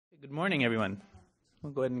Good morning, everyone.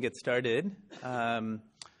 We'll go ahead and get started.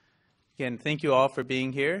 Again, thank you all for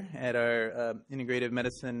being here at our Integrative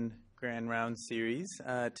Medicine Grand Round series.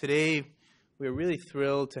 Today, we're really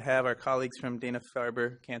thrilled to have our colleagues from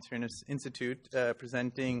Dana-Farber Cancer Institute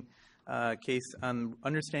presenting a case on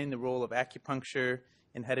understanding the role of acupuncture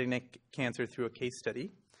in head and neck cancer through a case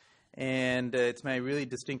study. And it's my really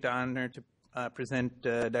distinct honor to present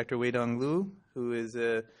Dr. Weidong Lu, who is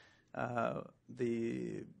the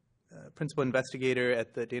principal investigator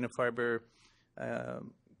at the Dana-Farber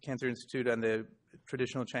Cancer Institute on the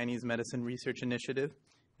Traditional Chinese Medicine Research Initiative.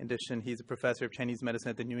 In addition, he's a professor of Chinese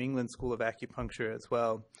medicine at the New England School of Acupuncture as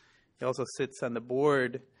well. He also sits on the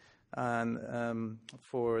board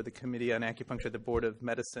for the Committee on Acupuncture at the Board of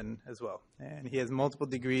Medicine as well. And he has multiple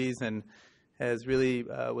degrees and has really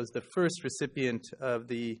was the first recipient of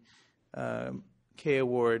the K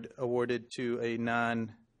Award awarded to a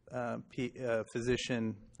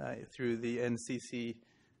non-physician through the NCC,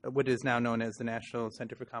 what is now known as the National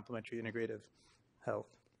Center for Complementary Integrative Health.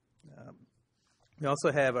 We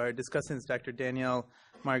also have our discussants, Dr. Danielle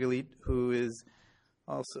Margalit, who is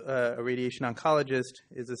also a radiation oncologist,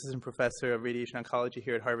 is assistant professor of radiation oncology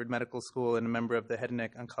here at Harvard Medical School and a member of the head and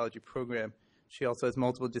neck oncology program. She also has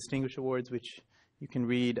multiple distinguished awards, which you can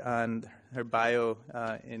read on her bio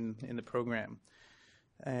in the program.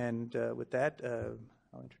 And with that, I'll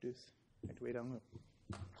introduce Dr. Weidong Lu.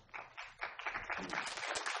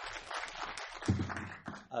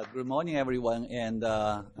 Good morning, everyone, and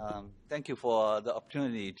thank you for the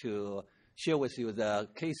opportunity to share with you the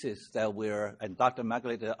cases that we're and Dr.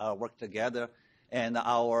 Margalit work together, and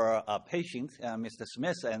our patient, Mr.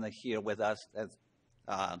 Smith, and here with us.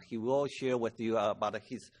 He will share with you about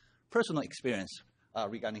his personal experience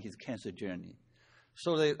regarding his cancer journey.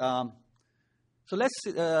 So let's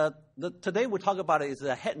today we'll talk about is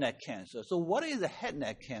the head neck cancer. So what is a head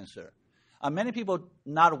neck cancer? Many people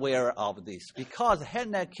not aware of this because head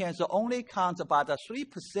neck cancer only counts about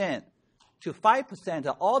 3% to 5%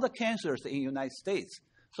 of all the cancers in the United States.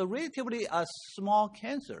 So relatively a small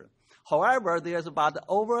cancer. However, there's about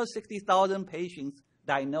over 60,000 patients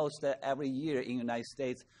diagnosed every year in the United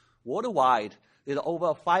States. Worldwide, there's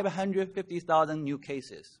over 550,000 new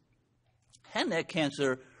cases. Head neck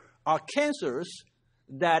cancer are cancers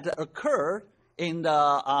that occur in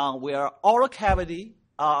the where oral cavity,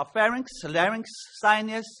 pharynx, larynx,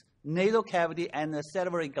 sinus, nasal cavity, and the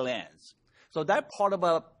salivary glands. So that part of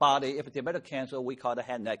our body, if it's developed cancer, we call it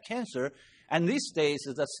head neck cancer. And these days,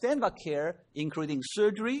 the standard of care, including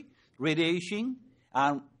surgery, radiation,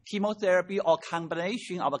 chemotherapy, or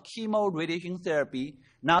combination of a chemo radiation therapy.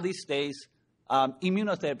 Now these days,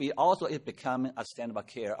 immunotherapy also is becoming a standard of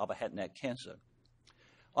care of a head neck cancer.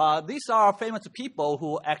 These are famous people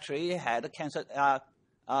who actually had cancer.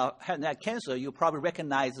 Head neck cancer. You probably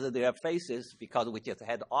recognize their faces because we just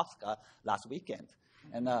had Oscar last weekend.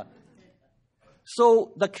 And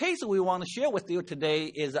so the case we want to share with you today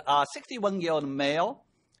is a 61-year-old male.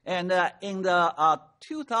 And in the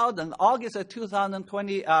August of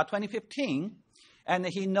 2015, and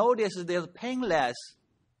he noticed there's a painless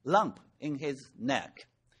lump in his neck.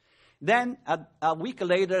 Then a week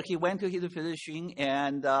later, he went to his physician,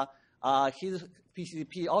 and his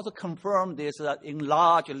PCP also confirmed this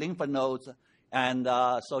enlarged lymph nodes, and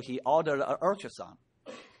so he ordered an ultrasound.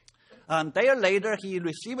 A day later, he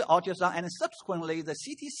received ultrasound, and subsequently, the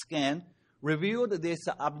CT scan revealed this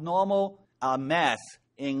abnormal mass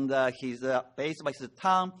in his base of his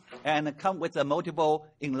tongue, and come with multiple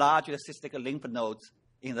enlarged cystic lymph nodes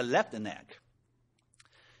in the left neck.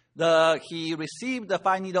 He received the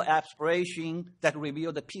fine needle aspiration that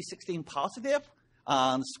revealed the P16 positive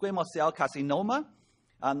squamous cell carcinoma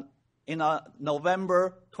in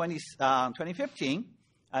November 2015,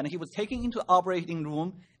 and he was taken into the operating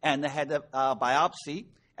room and had a biopsy,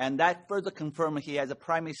 and that further confirmed he has a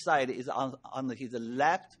primary site is on his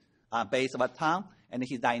left base of the tongue, and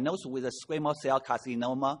he's diagnosed with a squamous cell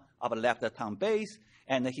carcinoma of the left tongue base,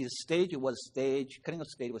 and his clinical stage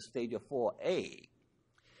was stage 4A.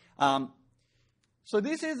 So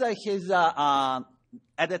this is his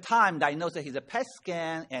at the time diagnosed his PET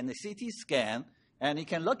scan and the CT scan, and you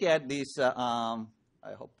can look at this.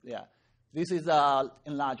 This is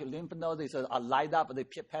enlarged lymph node. This is a light up the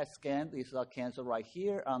PET scan. This is a cancer right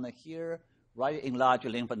here right enlarged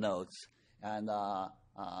lymph nodes, and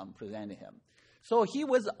presenting him. So he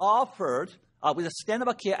was offered with a standard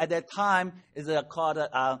of care at that time is called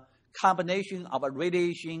a combination of a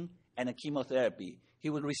radiation and a chemotherapy. He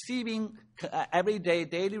was receiving every day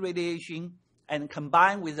daily radiation, and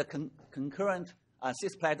combined with the concurrent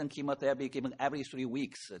cisplatin chemotherapy given every 3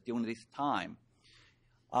 weeks during this time.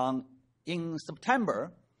 In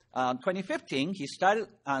September, 2015, he started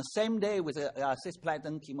same day with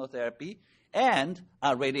cisplatin chemotherapy and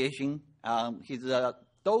radiation. His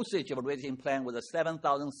dosage of radiation plan was a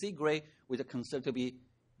 7,000 C grade, which is considered to be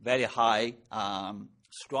very high,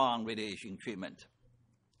 strong radiation treatment.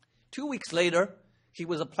 2 weeks later, he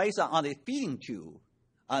was placed on a feeding tube.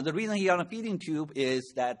 The reason he on a feeding tube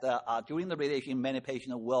is that during the radiation, many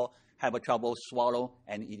patients will have trouble swallow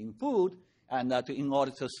and eating food, and in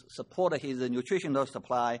order to support his nutritional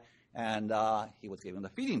supply, and he was given the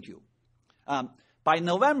feeding tube. By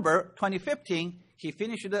November 2015, he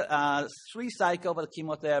finished 3 cycles of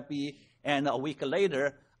chemotherapy, and a week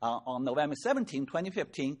later, on November 17,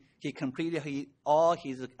 2015, he completed all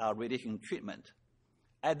his radiation treatment.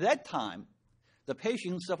 At that time, the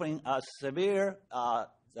patient suffering severe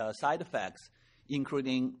side effects,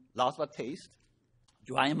 including loss of taste,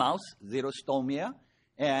 dry mouth, xerostomia,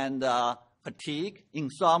 and fatigue,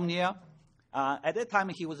 insomnia. At that time,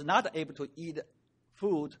 he was not able to eat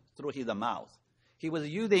food through his mouth. He was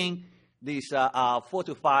using these 4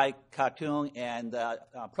 to 5 cartoon and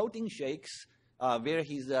protein shakes where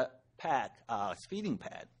his feeding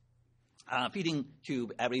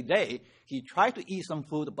tube every day. He tried to eat some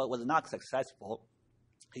food but was not successful.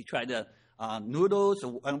 He tried noodles,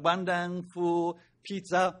 abundant food,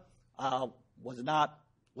 pizza, was not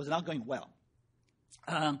going well.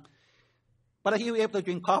 But he was able to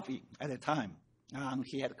drink coffee at the time.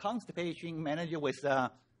 He had constipation managed with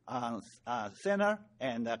Senna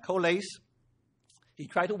and Colace. He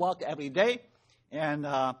tried to walk every day, and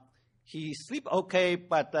he sleep okay,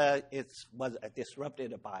 but it was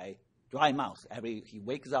disrupted by dry mouth. He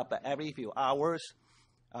wakes up every few hours.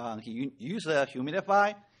 He used a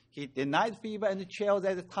humidifier. He denied fever and chills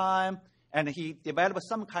at the time, and he developed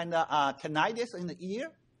some kind of tinnitus in the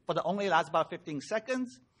ear, but it only lasts about 15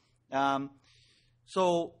 seconds.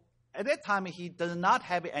 So at that time, he does not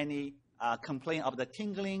have any complaint of the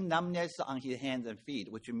tingling, numbness on his hands and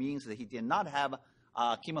feet, which means that he did not have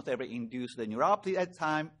chemotherapy-induced neuropathy at the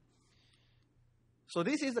time. So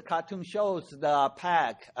this is a cartoon shows the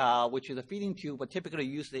pack, which is a feeding tube, but typically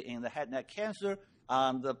used in the head and neck cancer.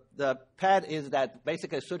 The pad is that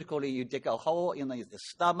basically surgically you dig a hole in the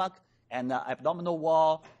stomach and the abdominal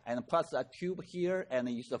wall, and plus a tube here, and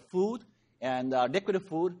you use the food and liquid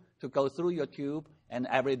food to go through your tube, and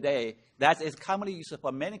every day. That is commonly used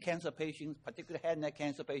for many cancer patients, particularly head and neck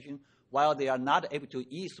cancer patients, while they are not able to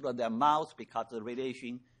eat through their mouth because of the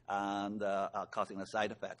radiation and causing the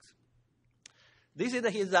side effects. This is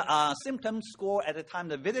his symptom score at the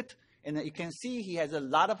time of the visit, and you can see he has a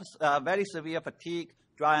lot of very severe fatigue,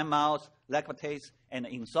 dry mouth, lack of taste, and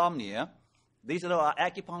insomnia. These are our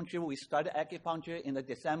acupuncture. We started acupuncture in the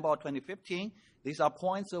December 2015. These are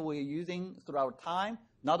points that we're using throughout time,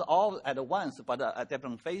 not all at once, but at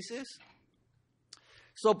different phases.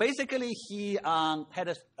 So basically, he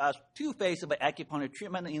had 2 phases of acupuncture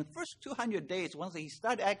treatment. In the first 200 days, once he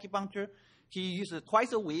started acupuncture, he used it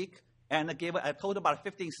twice a week and gave a total about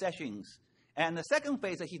 15 sessions. And the second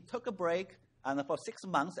phase, he took a break for 6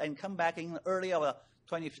 months and come back in early of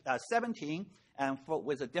 2017 and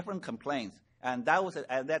with a different complaints. And that was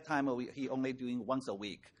at that time he only doing once a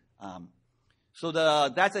week. So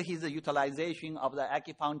that's his utilization of the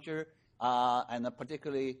acupuncture, and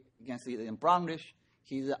particularly you can see it in brownish.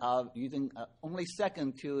 He's using only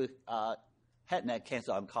second to head and neck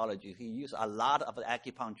cancer oncology. He used a lot of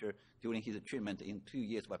acupuncture during his treatment in 2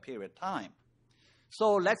 years of a period of time.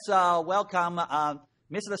 So let's welcome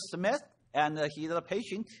Mr. Smith, and he's a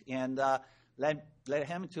patient, and let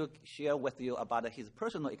him to share with you about his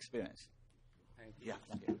personal experience. Thank you. Yeah,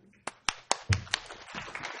 thank you.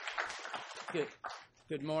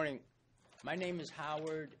 Good morning. My name is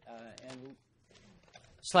Howard, and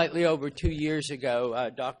slightly over 2 years ago,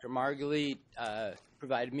 Dr. Margalit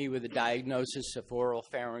provided me with a diagnosis of oral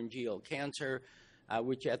pharyngeal cancer,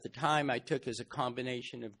 which at the time I took as a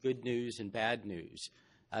combination of good news and bad news.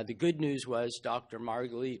 The good news was Dr.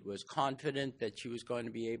 Margalit was confident that she was going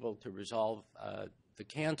to be able to resolve the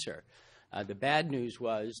cancer. The bad news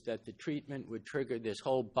was that the treatment would trigger this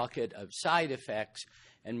whole bucket of side effects,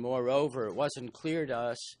 and moreover, it wasn't clear to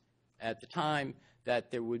us at the time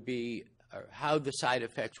that there would be how the side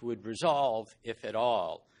effects would resolve, if at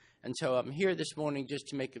all. And so I'm here this morning just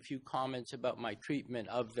to make a few comments about my treatment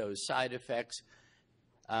of those side effects.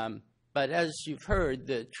 But as you've heard,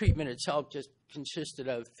 the treatment itself just consisted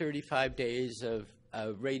of 35 days of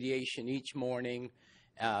radiation each morning,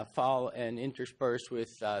 and interspersed with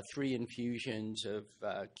 3 infusions of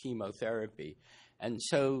chemotherapy. And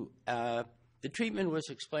so the treatment was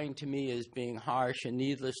explained to me as being harsh, and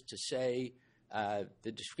needless to say,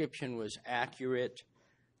 the description was accurate.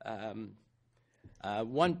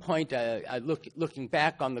 One point, looking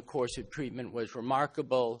back on the course of treatment, was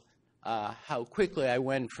remarkable how quickly I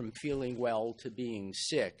went from feeling well to being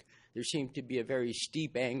sick. There seemed to be a very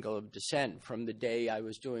steep angle of descent from the day I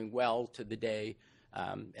was doing well to the day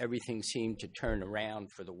everything seemed to turn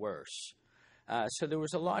around for the worse. So there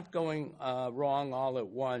was a lot going wrong all at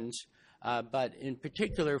once, but in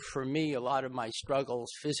particular for me, a lot of my struggles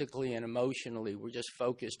physically and emotionally were just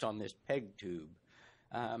focused on this PEG tube.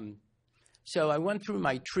 So I went through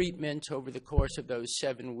my treatments over the course of those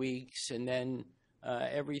 7 weeks, and then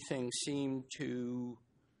everything seemed to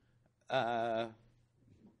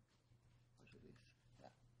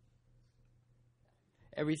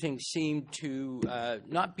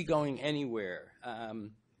not be going anywhere.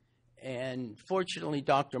 And fortunately,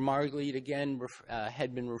 Dr. Margalit, again,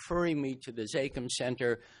 had been referring me to the Zakem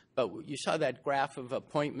Center, but you saw that graph of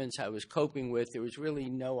appointments I was coping with. There was really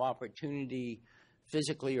no opportunity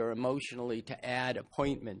physically or emotionally to add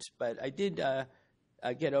appointments. But I did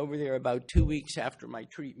get over there about 2 weeks after my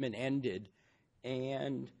treatment ended.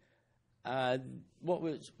 And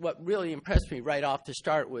what really impressed me right off the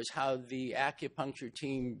start was how the acupuncture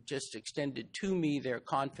team just extended to me their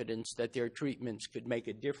confidence that their treatments could make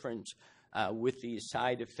a difference with these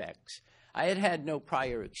side effects. I had had no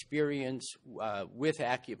prior experience with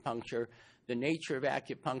acupuncture. The nature of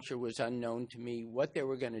acupuncture was unknown to me. What they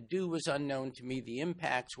were going to do was unknown to me. The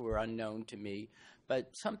impacts were unknown to me. But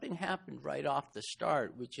something happened right off the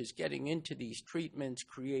start, which is getting into these treatments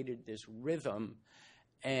created this rhythm.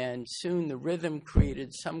 And soon the rhythm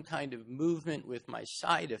created some kind of movement with my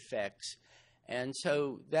side effects. And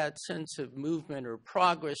so that sense of movement or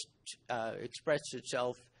progress expressed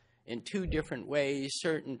itself in two different ways.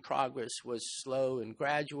 Certain progress was slow and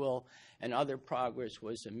gradual, and other progress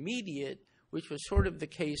was immediate, which was sort of the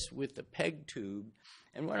case with the PEG tube.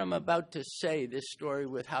 And what I'm about to say, this story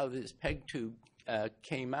with how this PEG tube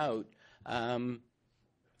came out,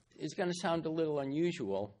 is going to sound a little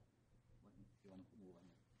unusual.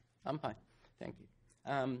 I'm fine, thank you.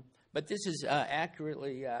 But this is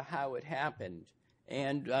accurately how it happened.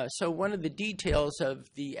 And so one of the details of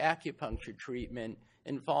the acupuncture treatment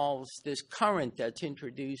involves this current that's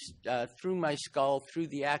introduced through my skull, through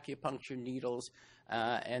the acupuncture needles,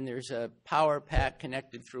 and there's a power pack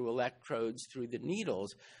connected through electrodes through the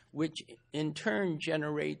needles, which in turn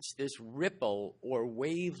generates this ripple or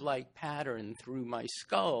wave-like pattern through my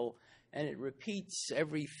skull, and it repeats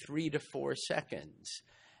every 3 to 4 seconds.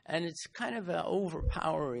 And it's kind of an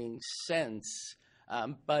overpowering sense.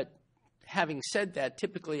 But having said that,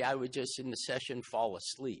 typically I would just, in the session, fall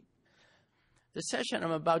asleep. The session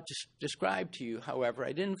I'm about to describe to you, however,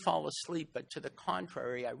 I didn't fall asleep, but to the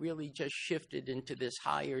contrary, I really just shifted into this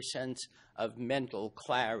higher sense of mental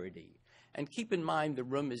clarity. And keep in mind, the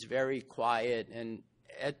room is very quiet, and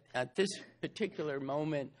at this particular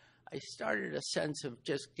moment, I started a sense of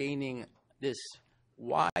just gaining this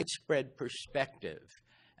widespread perspective.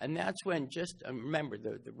 And that's when just, remember,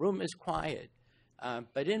 the room is quiet,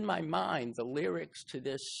 but in my mind, the lyrics to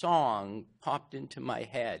this song popped into my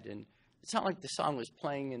head, and it's not like the song was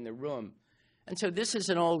playing in the room. And so this is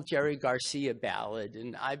an old Jerry Garcia ballad,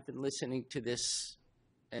 and I've been listening to this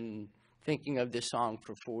and thinking of this song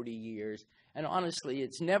for 40 years. And honestly,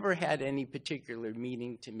 it's never had any particular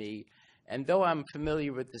meaning to me. And though I'm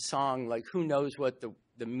familiar with the song, like who knows what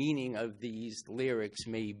the meaning of these lyrics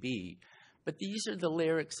may be. But these are the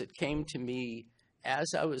lyrics that came to me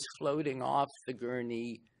as I was floating off the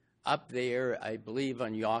gurney up there, I believe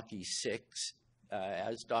on Yawkey 6,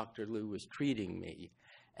 as Dr. Liu was treating me.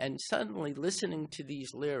 And suddenly, listening to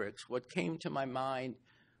these lyrics, what came to my mind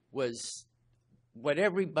was what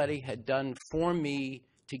everybody had done for me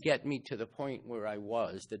to get me to the point where I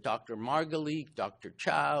was. That Dr. Margalit, Dr.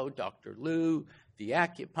 Chow, Dr. Liu, the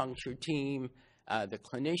acupuncture team, the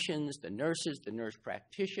clinicians, the nurses, the nurse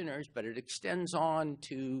practitioners, but it extends on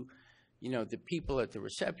to, the people at the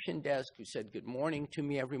reception desk who said good morning to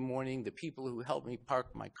me every morning, the people who helped me park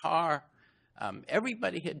my car.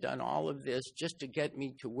 Everybody had done all of this just to get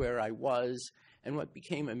me to where I was, and what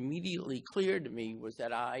became immediately clear to me was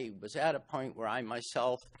that I was at a point where I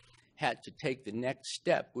myself had to take the next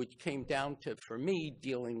step, which came down to, for me,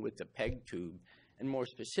 dealing with the PEG tube, and more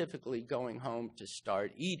specifically, going home to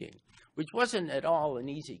start eating, which wasn't at all an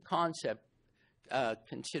easy concept,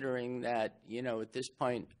 considering that, at this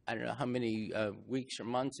point, I don't know how many weeks or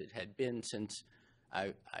months it had been since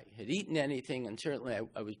I had eaten anything, and certainly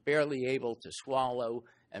I was barely able to swallow,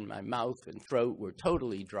 and my mouth and throat were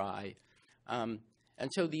totally dry.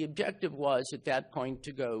 And so the objective was, at that point,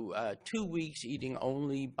 to go 2 weeks eating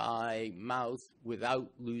only by mouth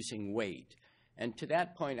without losing weight. And to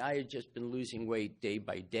that point, I had just been losing weight day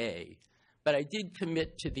by day. But I did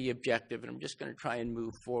commit to the objective, and I'm just going to try and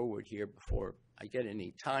move forward here before I get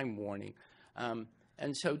any time warning.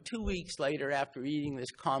 And so 2 weeks later, after eating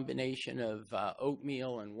this combination of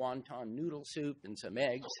oatmeal and wonton noodle soup and some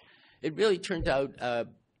eggs, it really turned out,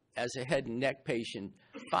 as a head and neck patient,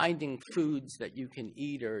 finding foods that you can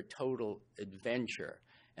eat are a total adventure.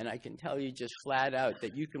 And I can tell you just flat out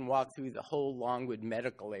that you can walk through the whole Longwood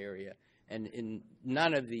medical area, and in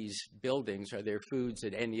none of these buildings are there foods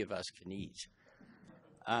that any of us can eat.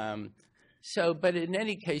 But in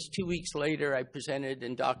any case, 2 weeks later, I presented,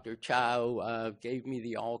 and Dr. Chow gave me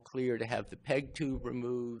the all clear to have the PEG tube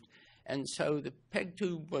removed. And so the PEG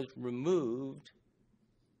tube was removed.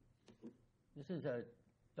 This is a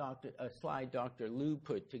slide Dr. Liu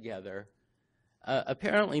put together.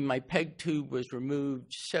 Apparently, my PEG tube was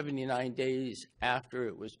removed 79 days after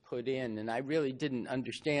it was put in, and I really didn't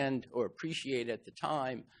understand or appreciate at the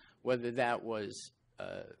time whether that was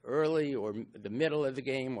early or the middle of the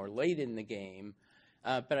game or late in the game.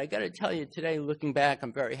 But I got to tell you today, looking back,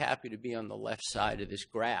 I'm very happy to be on the left side of this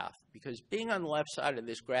graph, because being on the left side of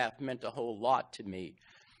this graph meant a whole lot to me.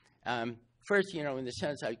 First, in the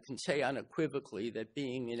sense I can say unequivocally that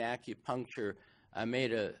being in acupuncture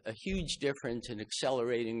made a huge difference in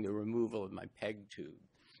accelerating the removal of my PEG tube.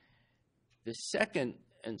 The second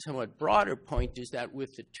and somewhat broader point is that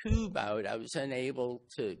with the tube out, I was then able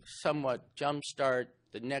to somewhat jumpstart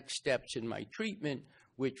the next steps in my treatment,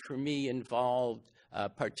 which for me involved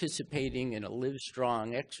participating in a Live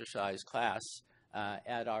Strong exercise class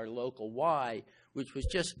at our local Y, which was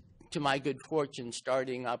just, to my good fortune,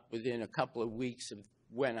 starting up within a couple of weeks of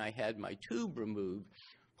when I had my tube removed.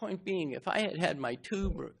 Point being, if I had had my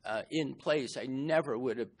tube in place, I never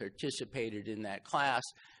would have participated in that class,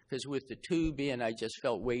 because with the tube in, I just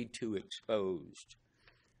felt way too exposed.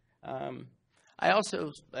 I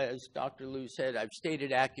also, as Dr. Liu said, I've stated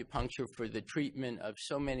acupuncture for the treatment of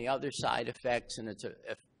so many other side effects, and it's a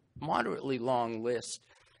moderately long list.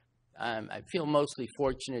 I feel mostly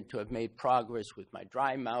fortunate to have made progress with my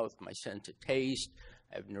dry mouth, my sense of taste.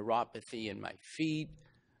 I have neuropathy in my feet.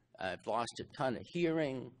 I've lost a ton of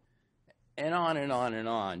hearing, and on and on and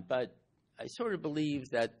on. But I sort of believe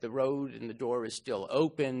that the road and the door is still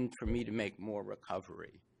open for me to make more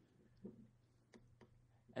recovery.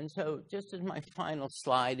 And so just as my final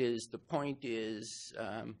slide is, the point is,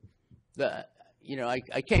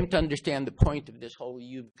 I came to understand the point of this whole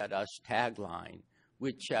 "You've Got Us" tagline,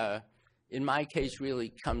 which in my case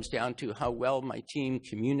really comes down to how well my team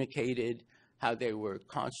communicated, how they were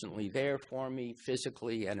constantly there for me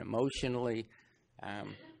physically and emotionally.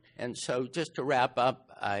 And so just to wrap up,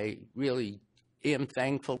 I really am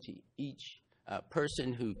thankful to each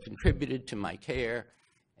person who contributed to my care,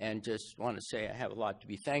 and just want to say I have a lot to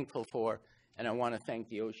be thankful for, and I want to thank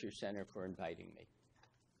the Osher Center for inviting me.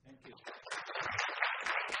 Thank you.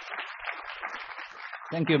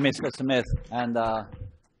 Thank you, Mr. Smith. And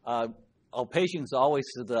our patients are always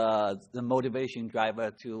the motivation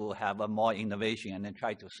driver to have more innovation and then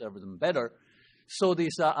try to serve them better. So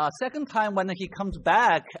this second time when he comes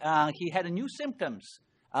back, he had new symptoms.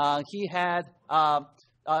 He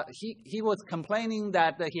was complaining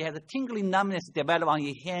that he had a tingling numbness develop on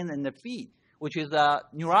his hand and the feet, which is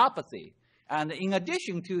neuropathy. And in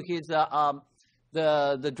addition to his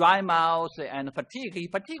the dry mouth and fatigue,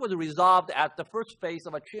 fatigue was resolved at the first phase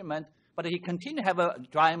of a treatment, but he continued to have a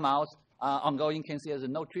dry mouth ongoing. You can see there's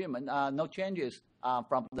no treatment, no changes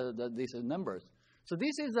from these numbers. So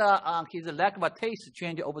this is his lack of a taste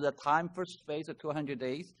change over the time, first phase of 200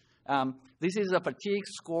 days. This is a fatigue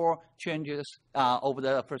score changes over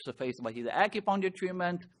the first phase of his acupuncture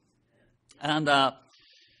treatment. And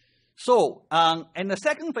in the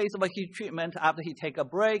second phase of his treatment, after he take a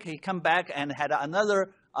break, he come back and had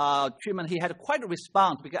another treatment. He had quite a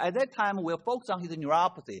response, because at that time we were focused on his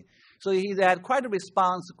neuropathy. So he had quite a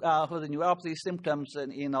response for the neuropathy symptoms,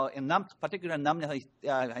 and in particular numbness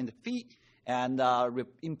in the feet, and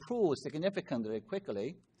improved significantly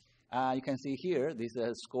quickly. You can see here, this is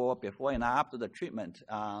a score before and after the treatment,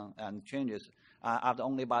 and changes after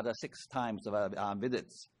only about 6 times of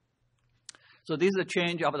visits. So this is a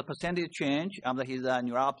change of the percentage change of his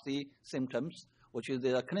neuropathy symptoms, which is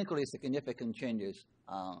the clinically significant changes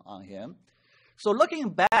on him. So looking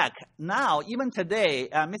back now, even today,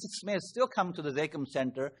 Mr. Smith still comes to the Zecum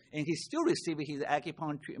Center, and he still receives his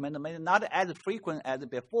acupuncture treatment, maybe not as frequent as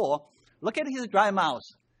before. Look at his dry mouth.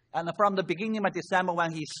 And from the beginning of December,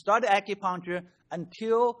 when he started acupuncture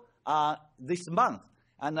until this month,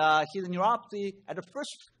 and his neuropathy at the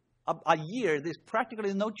first a year, there's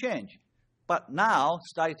practically no change. But now,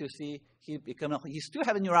 starting to see, he still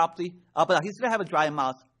have a neuropathy, but he still have a dry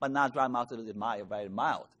mouth, but now dry mouth is mild, very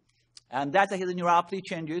mild. And that's his neuropathy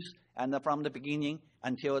changes and from the beginning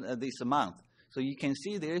until this month. So you can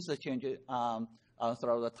see there is a change throughout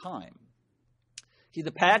the time. His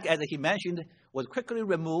PEG, as he mentioned, was quickly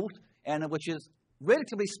removed, and which is,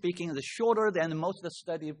 relatively speaking, is shorter than most of the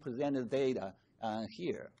study presented data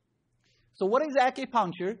here. So what is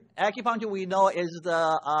acupuncture? Acupuncture, we know, is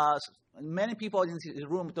the many people in this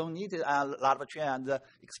room don't need a lot of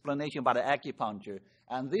explanation about acupuncture.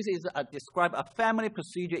 And this is describe a family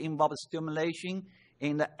procedure involving stimulation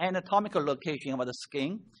in the anatomical location of the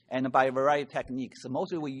skin and by a variety of techniques. So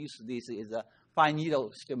mostly we use this is a fine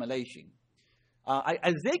needle stimulation.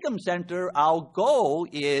 At Zygum Center, our goal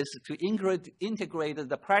is to integrate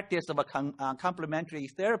the practice of a complementary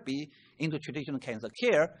therapy into traditional cancer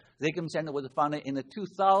care. Zygum Center was founded in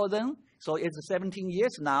 2000, so it's 17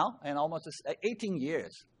 years now, and almost 18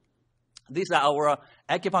 years. These are our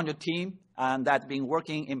acupuncture team, and that's been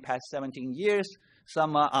working in past 17 years.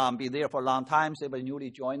 Some been there for a long time, so they newly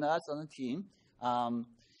joined us on the team.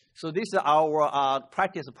 So this is our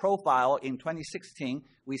practice profile in 2016.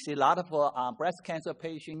 We see a lot of breast cancer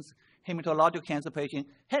patients, hematologic cancer patients,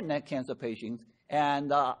 head and neck cancer patients,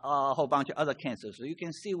 and a whole bunch of other cancers. So you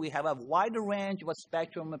can see we have a wide range of a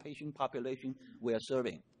spectrum of patient population we are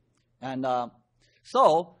serving. And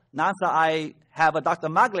so now that I have Dr.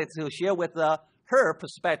 Margalit to share with her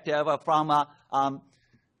perspective from a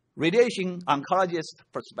radiation oncologist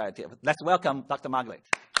perspective. Let's welcome Dr. Margalit.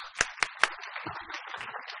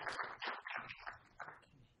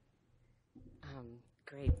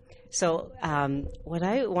 Great. So what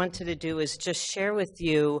I wanted to do is just share with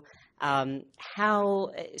you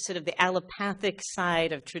how sort of the allopathic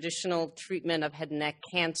side of traditional treatment of head and neck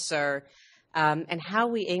cancer and how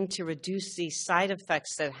we aim to reduce these side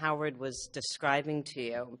effects that Howard was describing to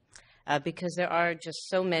you. Because there are just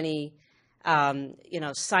so many,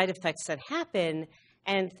 side effects that happen,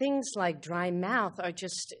 and things like dry mouth are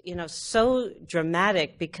just, so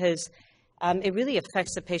dramatic because it really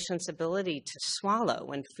affects the patient's ability to swallow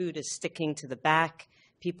when food is sticking to the back.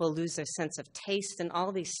 People lose their sense of taste, and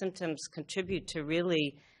all these symptoms contribute to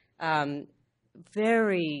really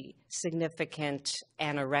very significant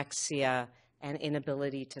anorexia and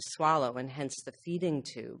inability to swallow, and hence the feeding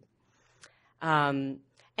tube.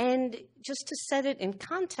 And just to set it in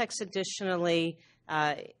context additionally,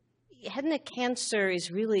 head and neck cancer is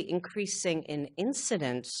really increasing in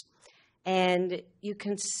incidence. And you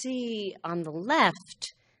can see on the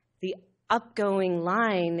left, the upgoing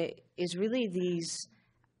line is really these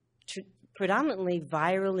predominantly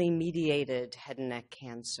virally mediated head and neck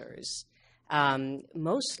cancers,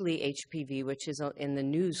 mostly HPV, which is in the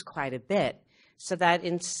news quite a bit, so that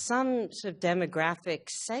in some sort of demographic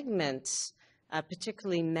segments,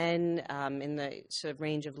 particularly men in the sort of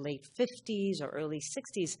range of late 50s or early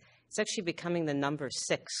 60s, it's actually becoming the number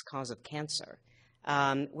 6 cause of cancer.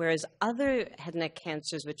 Whereas other head and neck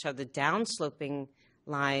cancers, which are the downsloping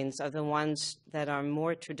lines, are the ones that are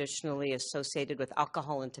more traditionally associated with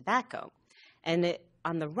alcohol and tobacco. And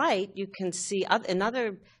on the right, you can see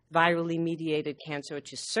another virally mediated cancer,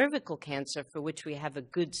 which is cervical cancer, for which we have a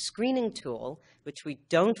good screening tool, which we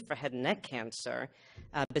don't for head and neck cancer,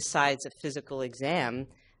 besides a physical exam.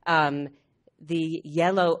 The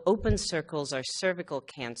yellow open circles are cervical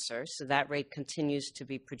cancer, so that rate continues to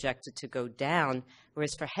be projected to go down,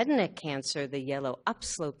 whereas for head and neck cancer, the yellow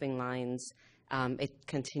upsloping lines, it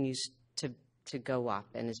continues to go up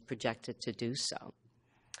and is projected to do so.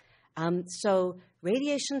 So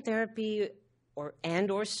radiation therapy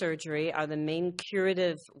or surgery are the main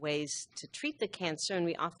curative ways to treat the cancer, and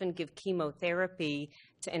we often give chemotherapy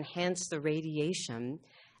to enhance the radiation.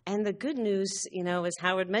 And the good news, as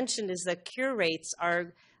Howard mentioned, is that cure rates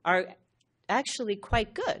are actually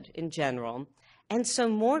quite good in general. And so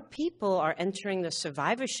more people are entering the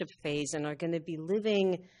survivorship phase and are going to be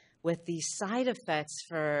living with these side effects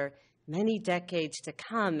for many decades to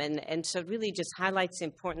come. And so it really just highlights the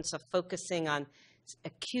importance of focusing on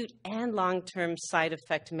acute and long-term side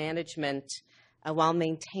effect management while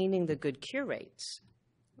maintaining the good cure rates.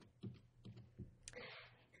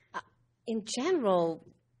 In general,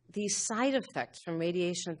 these side effects from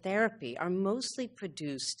radiation therapy are mostly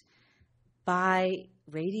produced by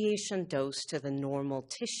radiation dose to the normal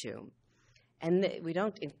tissue. And we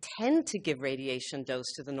don't intend to give radiation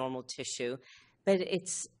dose to the normal tissue, but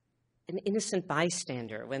it's an innocent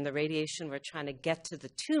bystander. When the radiation, we're trying to get to the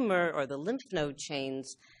tumor or the lymph node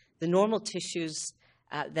chains, the normal tissues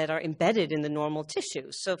that are embedded in the normal tissue.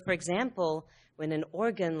 So, for example, when an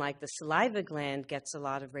organ like the saliva gland gets a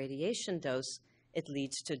lot of radiation dose, it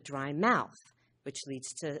leads to dry mouth, which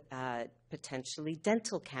leads to potentially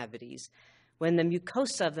dental cavities. When the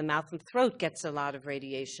mucosa of the mouth and throat gets a lot of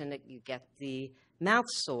radiation, you get the mouth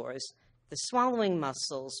sores. The swallowing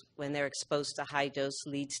muscles, when they're exposed to high dose,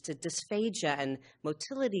 leads to dysphagia and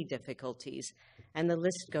motility difficulties, and the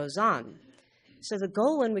list goes on. So the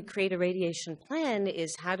goal when we create a radiation plan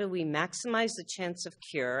is how do we maximize the chance of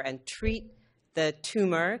cure and treat the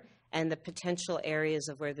tumor and the potential areas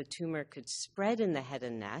of where the tumor could spread in the head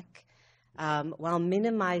and neck, while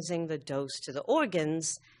minimizing the dose to the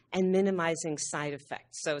organs and minimizing side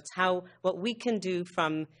effects. So it's what we can do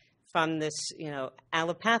from this,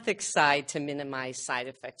 allopathic side to minimize side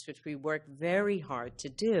effects, which we work very hard to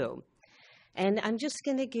do. And I'm just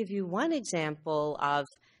going to give you one example of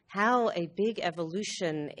how a big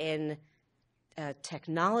evolution in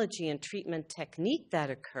technology and treatment technique that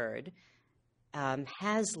occurred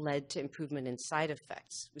has led to improvement in side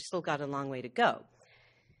effects. We still got a long way to go.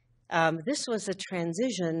 This was a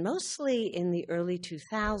transition mostly in the early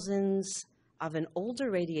 2000s of an older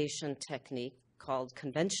radiation technique called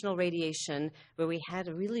conventional radiation, where we had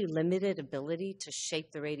a really limited ability to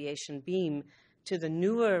shape the radiation beam, to the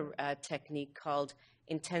newer technique called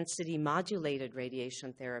intensity modulated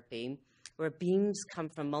radiation therapy, where beams come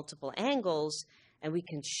from multiple angles and we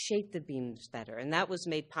can shape the beams better. And that was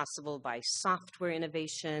made possible by software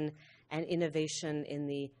innovation and innovation in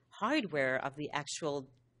the hardware of the actual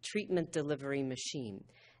treatment delivery machine.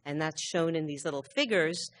 And that's shown in these little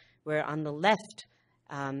figures, where on the left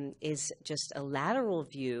is just a lateral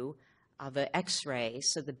view of an X-ray.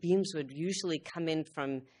 So the beams would usually come in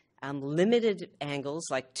from limited angles,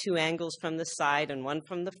 like 2 angles from the side and 1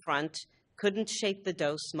 from the front, couldn't shape the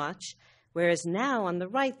dose much. Whereas now on the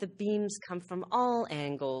right, the beams come from all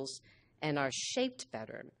angles and are shaped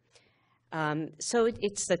better. So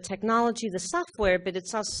it's the technology, the software, but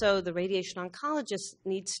it's also the radiation oncologist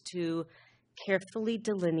needs to carefully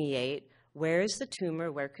delineate where is the tumor,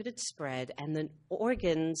 where could it spread, and the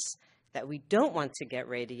organs that we don't want to get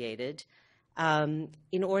radiated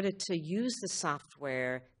in order to use the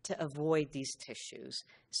software to avoid these tissues.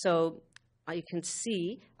 So you can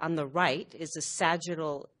see on the right is a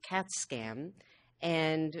sagittal CAT scan,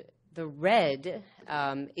 and the red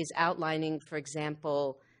is outlining, for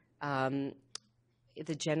example,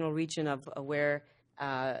 the general region of where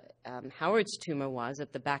Howard's tumor was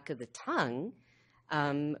at the back of the tongue,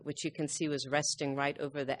 which you can see was resting right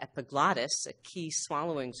over the epiglottis, a key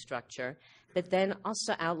swallowing structure, but then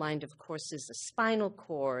also outlined, of course, is the spinal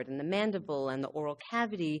cord and the mandible and the oral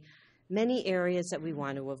cavity, many areas that we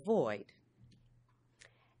want to avoid.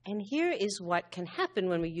 And here is what can happen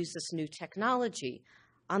when we use this new technology.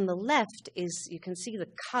 On the left is, you can see the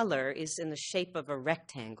color is in the shape of a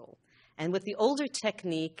rectangle. And with the older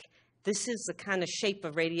technique, this is the kind of shape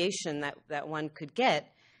of radiation that one could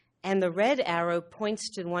get. And the red arrow points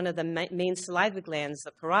to one of the main saliva glands,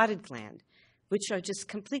 the parotid gland, which are just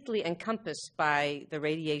completely encompassed by the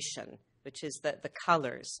radiation, which is the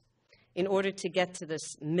colors, in order to get to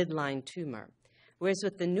this midline tumor. Whereas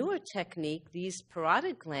with the newer technique, these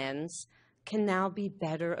parotid glands can now be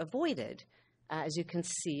better avoided, as you can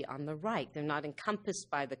see on the right. They're not encompassed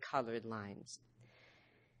by the colored lines.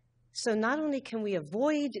 So not only can we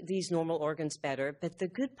avoid these normal organs better, but the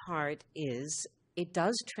good part is it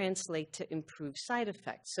does translate to improved side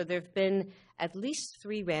effects. So there have been at least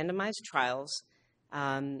 3 randomized trials,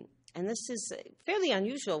 and this is fairly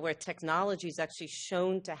unusual where technology is actually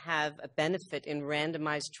shown to have a benefit in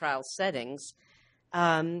randomized trial settings,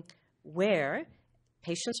 where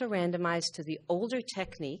patients are randomized to the older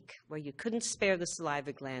technique, where you couldn't spare the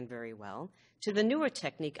saliva gland very well, to the newer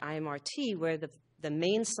technique, IMRT, where the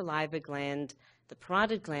main saliva gland, the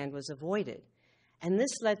parotid gland, was avoided. And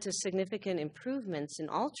this led to significant improvements in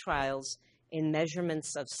all trials in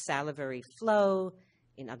measurements of salivary flow,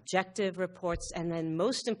 in objective reports, and then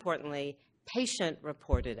most importantly,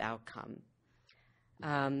 patient-reported outcome.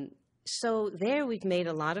 So there we've made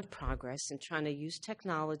a lot of progress in trying to use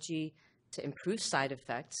technology to improve side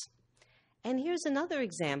effects. And here's another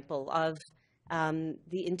example of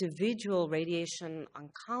the individual radiation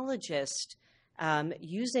oncologist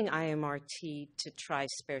using IMRT to try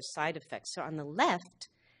spare side effects. So on the left,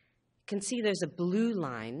 you can see there's a blue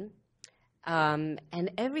line,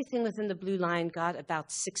 and everything within the blue line got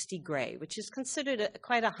about 60 gray, which is considered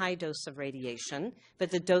quite a high dose of radiation, but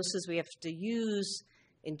the doses we have to use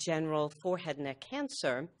in general for head and neck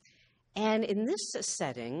cancer. And in this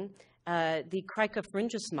setting, the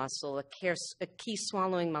cricopharyngeus muscle, a key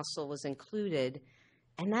swallowing muscle, was included,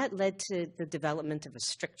 and that led to the development of a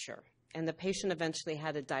stricture. And the patient eventually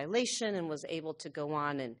had a dilation and was able to go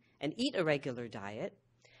on and eat a regular diet.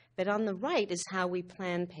 But on the right is how we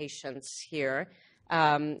plan patients here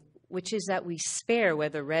which is that we spare where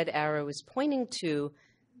the red arrow is pointing to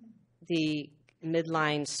the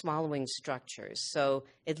midline swallowing structures. So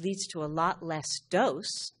it leads to a lot less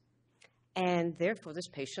dose, and therefore this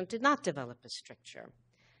patient did not develop a stricture.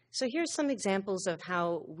 So here's some examples of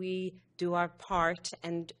how we do our part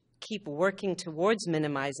and keep working towards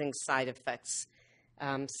minimizing side effects,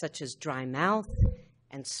 such as dry mouth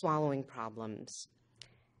and swallowing problems.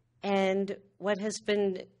 And what has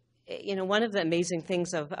been, one of the amazing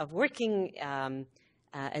things of working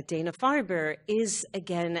at Dana-Farber is,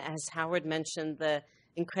 again, as Howard mentioned, the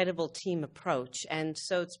incredible team approach. And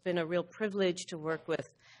so it's been a real privilege to work with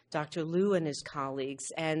Dr. Liu and his colleagues.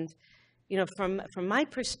 And, from my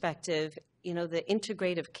perspective, the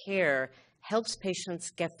integrative care helps patients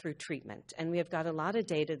get through treatment. And we have got a lot of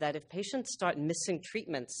data that if patients start missing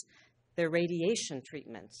treatments, their radiation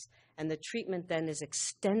treatments, and the treatment then is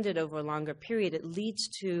extended over a longer period, it leads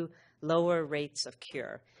to lower rates of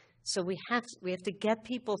cure. So we have to get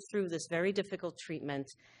people through this very difficult treatment,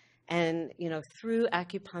 and through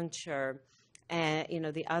acupuncture and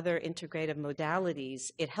the other integrative modalities,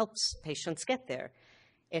 it helps patients get there.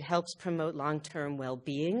 It helps promote long-term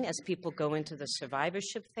well-being as people go into the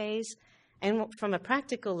survivorship phase. And from a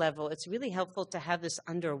practical level, it's really helpful to have this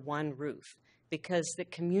under one roof, because the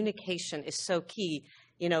communication is so key.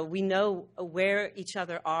 We know where each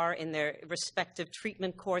other are in their respective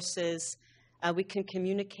treatment courses. We can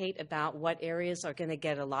communicate about what areas are going to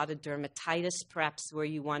get a lot of dermatitis, perhaps where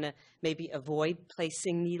you want to maybe avoid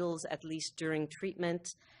placing needles, at least during treatment.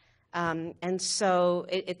 And so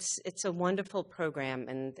it's a wonderful program,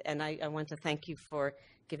 and I want to thank you for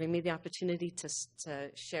giving me the opportunity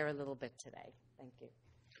to share a little bit today. Thank you.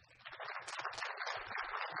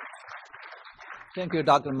 Thank you,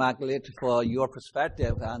 Dr. Margalit, for your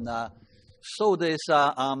perspective. And so this,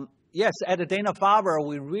 yes, at Dana-Farber,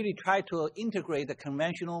 we really try to integrate the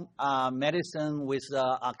conventional medicine with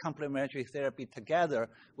complementary therapy together,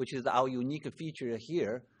 which is our unique feature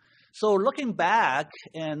here. So looking back,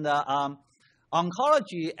 and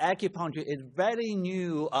oncology, acupuncture is very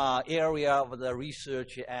new area of the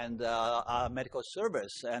research and medical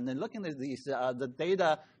service. And then looking at these, the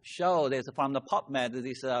data show this from the PubMed,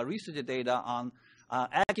 this research data on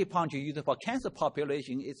acupuncture used for cancer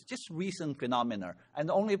population is just recent phenomena, and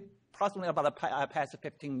only approximately about the past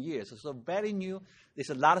 15 years. So very new. There's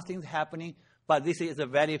a lot of things happening, but this is a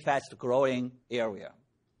very fast growing area.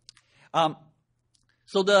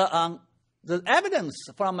 So the evidence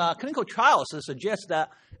from clinical trials suggests that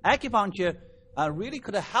acupuncture really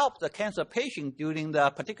could help the cancer patient during the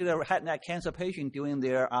particular head and neck cancer patient during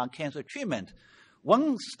their cancer treatment.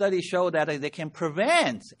 One study showed that they can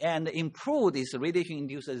prevent and improve this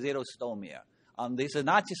radiation-induced xerostomia. This is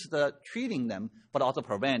not just treating them, but also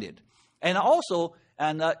prevent it. And also,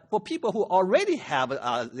 for people who already have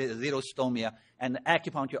xerostomia, and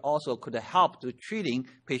acupuncture also could help to treating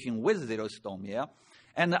patients with xerostomia.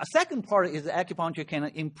 And the second part is acupuncture can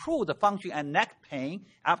improve the function and neck pain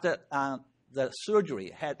after the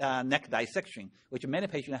surgery, neck dissection, which many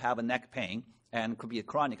patients have a neck pain and could be a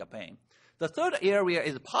chronic pain. The third area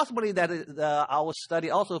is possibly that our study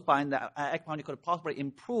also find that acupuncture could possibly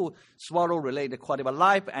improve swallow-related quality of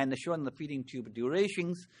life and shorten the feeding tube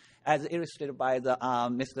durations, as illustrated by the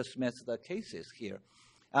Mr. Smith's cases here.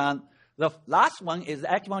 The last one is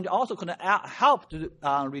acupuncture also could help to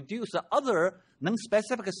reduce the other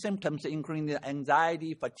non-specific symptoms, including the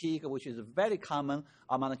anxiety, fatigue, which is very common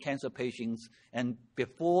among the cancer patients, and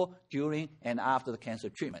before, during, and after the cancer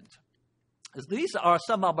treatment. These are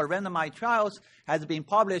some of the randomized trials has been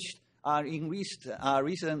published in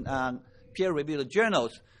recent peer-reviewed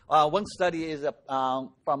journals. One study is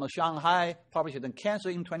from Shanghai, published in Cancer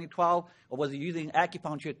in 2012, was using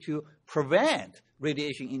acupuncture to prevent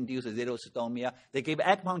radiation-induced xerostomia. They gave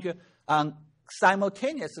acupuncture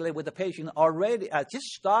simultaneously with the patient already just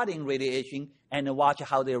starting radiation, and watch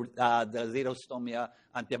how the xerostomia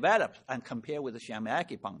developed and compare with the sham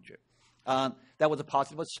acupuncture. That was a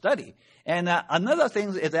possible study. And another thing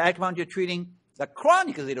is acupuncture treating the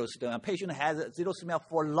chronic xerostomia. A patient has xerostomia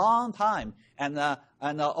for a long time, and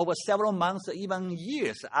over several months, even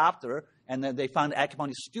years after, and they found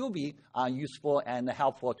acupuncture still be useful and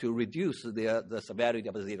helpful to reduce the severity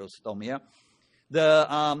of xerostomia.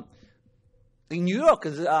 In New York,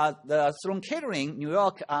 the Sloan Kettering New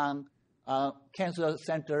York Cancer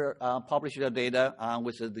Center published the data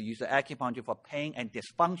with the use of acupuncture for pain and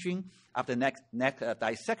dysfunction after neck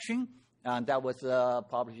dissection. That was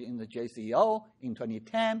published in the JCO in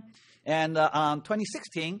 2010. And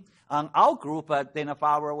 2016, our group at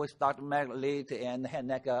Dana-Farber with Dr. Margalit and head and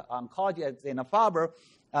neck oncology at Dana-Farber,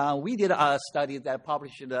 we did a study that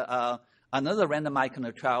published another randomized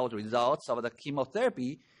clinical trial results of the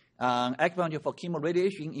chemotherapy, acupuncture for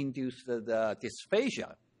chemoradiation induced the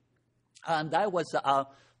dysphagia. And that was a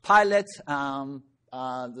pilot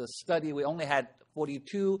the study. We only had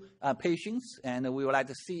 42 patients, and we would like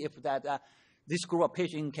to see if that this group of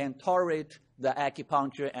patients can tolerate the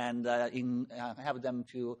acupuncture and have them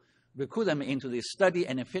to recruit them into this study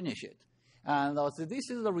and finish it. And so this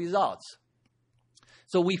is the results.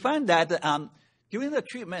 So we find that during the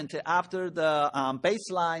treatment, after the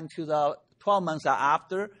baseline to the 12 months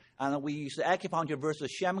after, and we use acupuncture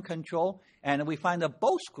versus sham control, and we find that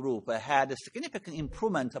both groups had a significant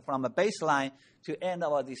improvement from a baseline to end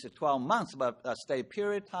of this 12 months study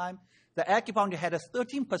period time. The acupuncture had a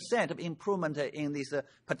 13% of improvement in this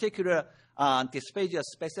particular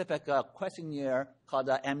dysphagia-specific questionnaire called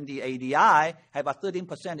the MDADI, have a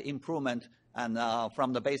 13% improvement and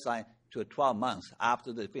from the baseline to 12 months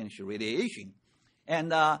after the finished radiation.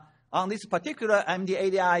 And on this particular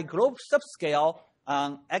MDADI globe subscale,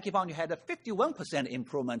 acupuncture had a 51%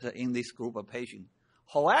 improvement in this group of patients.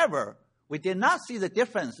 However, we did not see the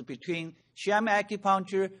difference between sham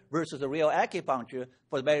acupuncture versus the real acupuncture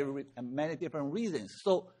for many different reasons.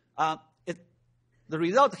 So the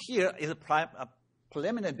result here is a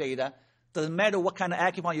preliminary data. Doesn't matter what kind of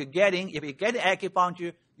acupuncture you're getting. If you get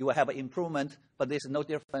acupuncture, you will have an improvement, but there's no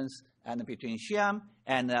difference between sham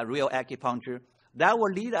and real acupuncture. That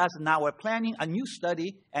will lead us now. We're planning a new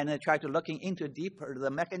study and try to looking into deeper the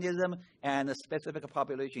mechanism and the specific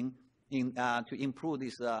population to improve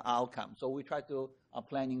this outcome. So we try to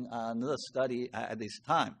planning another study at this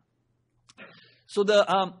time. So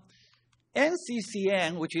the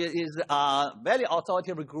NCCN, which is a very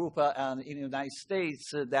authoritative group in the United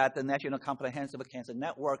States, that the National Comprehensive Cancer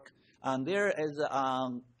Network, there is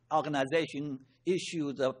an organization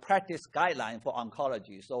issued a practice guideline for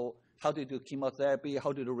oncology. So how to do chemotherapy,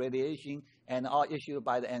 how to do radiation, and all issued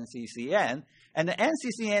by the NCCN. And the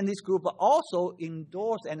NCCN, this group also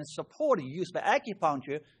endorse and support the use of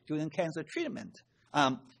acupuncture during cancer treatment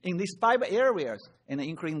in these 5 areas,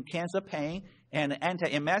 including cancer pain and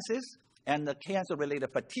anti-emesis, and the cancer-related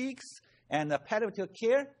fatigues, and the palliative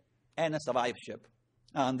care, and the survivorship.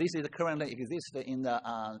 This is currently exists in the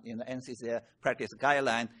NCCN practice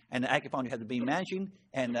guideline, and the acupuncture has been mentioned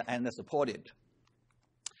and supported.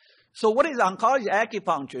 So what is oncology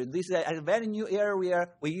acupuncture? This is a very new area.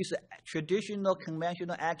 We use traditional,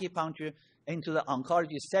 conventional acupuncture into the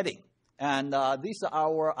oncology setting. And these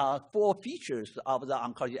are our 4 features of the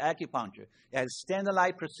oncology acupuncture. It has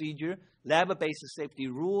standardized procedure, lab-based safety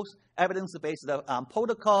rules, evidence-based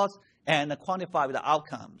protocols, and quantified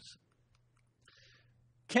outcomes.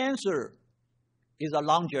 Cancer is a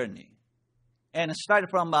long journey. And it started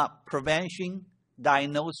from prevention,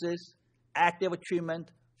 diagnosis, active treatment,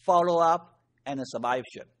 follow-up, and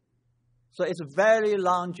survivorship. So it's a very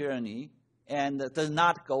long journey and it does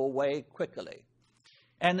not go away quickly.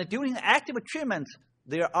 And during active treatment,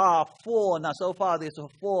 there are 4, now so far there's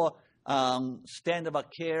 4 standard of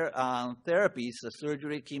care therapies,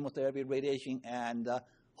 surgery, chemotherapy, radiation, and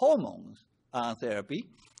hormones therapy.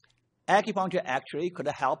 Acupuncture actually could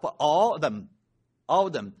help all of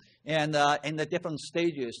them, and in the different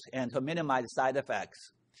stages and to minimize side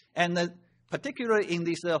effects. And particularly in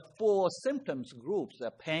these 4 symptoms groups,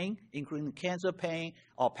 pain, including cancer pain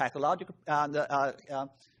or pathological,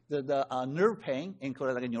 the nerve pain,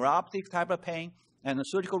 including like a neuropathy type of pain, and the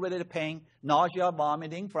surgical-related pain, nausea,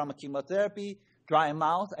 vomiting from chemotherapy, dry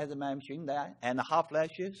mouth, as I mentioned, that, and hot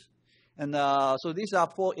flashes. And so these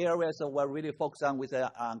are 4 areas that we're really focused on with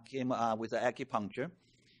the acupuncture.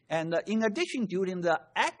 And in addition, during the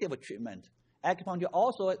active treatment, acupuncture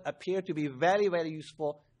also appears to be very, very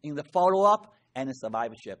useful in the follow-up and the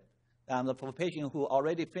survivorship. For patients who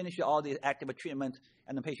already finished all the active treatment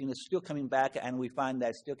and the patient is still coming back, and we find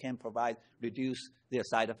that still can reduce their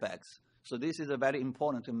side effects. So this is very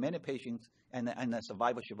important to many patients and the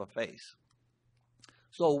survivorship phase.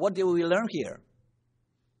 So what did we learn here?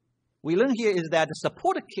 We learn here is that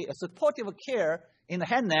supportive care in the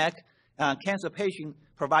head and neck cancer patient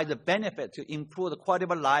provides a benefit to improve the quality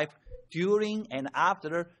of life during and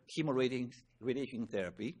after chemoradiation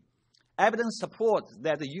therapy. Evidence supports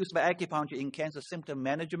that the use of acupuncture in cancer symptom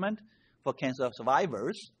management for cancer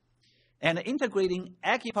survivors, and integrating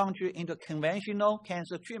acupuncture into conventional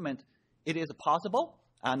cancer treatment, it is possible.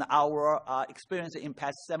 And our experience in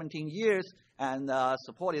past 17 years and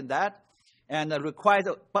supporting that, and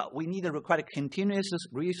but we need to require continuous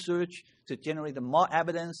research to generate more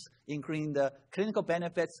evidence, including the clinical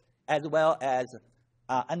benefits as well as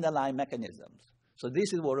underlying mechanisms. So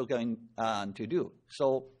this is what we're going to do.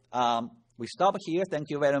 So we stop here.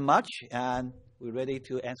 Thank you very much, and we're ready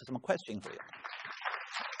to answer some questions for you.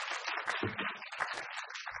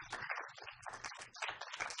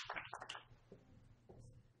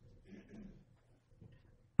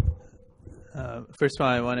 First of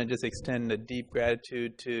all, I want to just extend a deep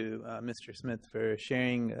gratitude to Mr. Smith for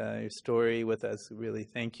sharing your story with us. Really,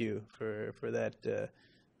 thank you for that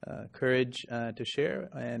courage to share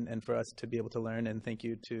and for us to be able to learn. And thank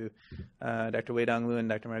you to Dr. Weidong Lu and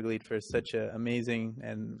Dr. Margalit for such an amazing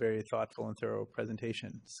and very thoughtful and thorough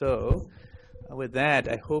presentation. So with that,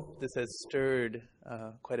 I hope this has stirred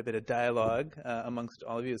quite a bit of dialogue amongst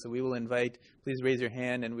all of you. So we will invite, please raise your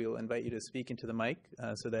hand, and we will invite you to speak into the mic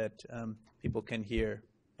so that people can hear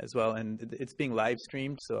as well. And it's being live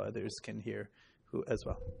streamed, so others can hear as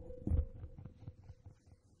well.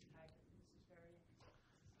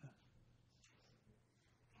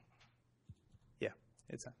 Yeah,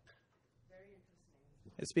 it's on. Very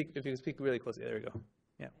interesting. If you speak really closely, there we go.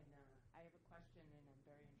 Yeah. And I have a question, and I'm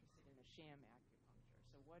very interested in the sham acupuncture.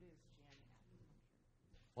 So what is sham acupuncture?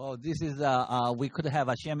 Well, this is, we could have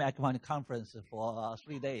a sham acupuncture conference for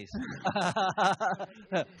 3 days.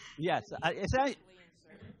 Yes,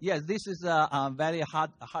 yes, this is a very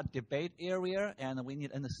hot debate area, and we need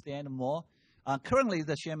to understand more. Currently,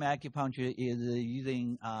 the sham acupuncture is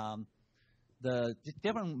using the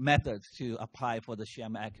different methods to apply for the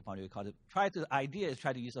sham acupuncture. The idea is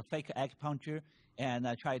try to use a fake acupuncture and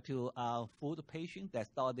try to fool the patient that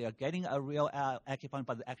thought they are getting a real acupuncture,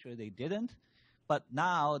 but actually they didn't. But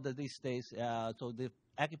now, these days, so the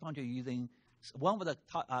acupuncture using, one of the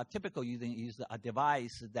typical using is a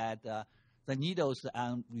device that the needles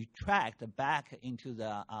retract back into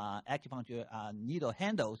the acupuncture needle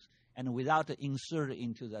handles and without insert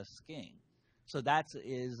into the skin. So that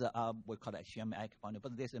is we call it sham acupuncture,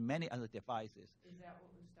 but there's many other devices. Is that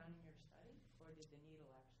what was done in your study, or did the needle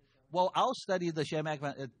actually go? Well, our study, the sham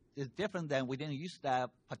acupuncture, is different than we didn't use that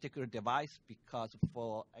particular device because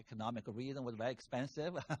for economic reason it was very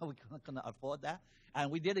expensive. We couldn't afford that.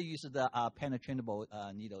 And we did use the penetratable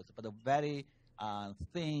needles, but a very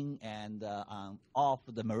thin and off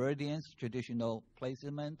the meridians, traditional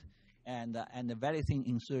placement, and the very thin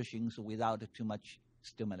insertions without too much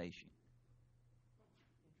stimulation.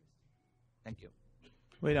 Thank you.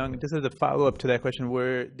 Weidong, just as a follow-up to that question,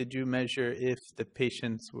 did you measure if the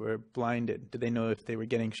patients were blinded? Did they know if they were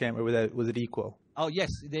getting sham, or was it equal? Oh yes,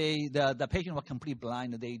 the patient was completely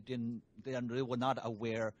blind. They were not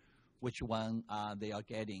aware which one they are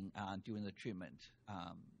getting during the treatment.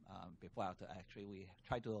 Before after, actually, we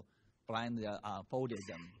try to blind folded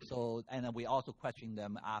them. So, and then we also question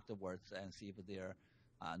them afterwards and see if they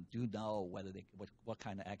do know whether what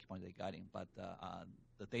kind of acupuncture they're getting. But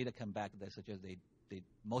the data come back that suggest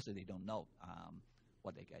mostly they don't know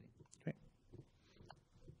what they're getting. Great.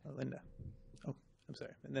 Linda. Oh, I'm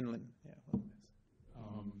sorry. And then Linda. Yeah.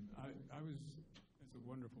 It's a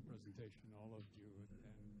wonderful presentation, all of you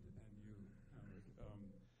and you, Howard.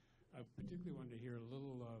 I particularly wanted to hear a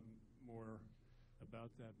little more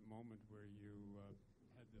about that moment where you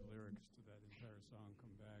had the lyrics to that entire song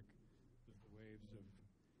come back with the waves of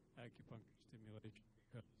acupuncture stimulation,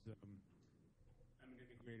 because I'm an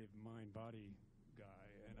integrative mind-body guy,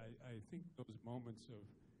 and I think those moments of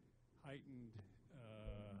heightened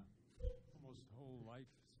almost whole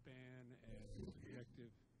lifespan and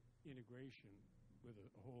subjective integration with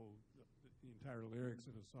the entire lyrics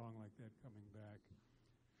of a song like that coming back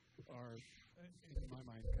are, in my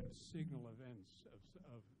mind, kind of signal events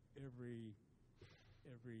of every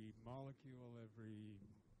molecule, every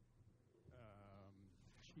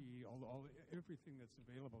chi, everything that's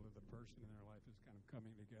available to the person in their life is kind of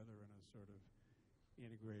coming together in a sort of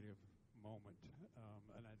integrative moment.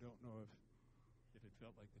 And I don't know if it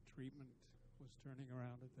felt like the treatment was turning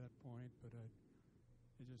around at that point, but it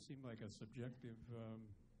just seemed like a subjective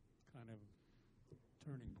kind of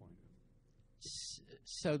turning point.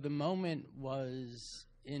 So the moment was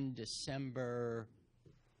in December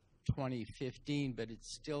 2015, but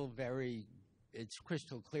it's still it's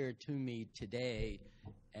crystal clear to me today.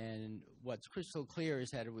 And what's crystal clear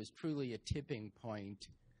is that it was truly a tipping point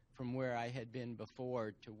from where I had been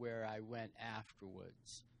before to where I went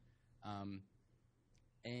afterwards.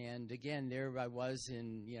 And again, there I was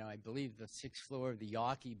in, I believe the 6th floor of the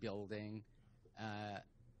Yawkey building,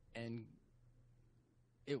 and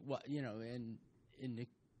it was, in the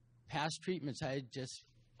past treatments, I had just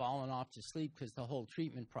fallen off to sleep because the whole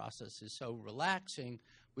treatment process is so relaxing,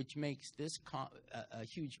 which makes this a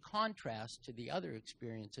huge contrast to the other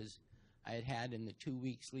experiences I had had in the 2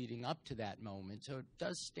 weeks leading up to that moment. So it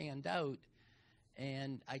does stand out,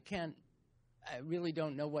 and I really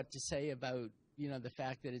don't know what to say about, the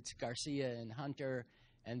fact that it's Garcia and Hunter,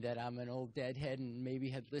 and that I'm an old deadhead and maybe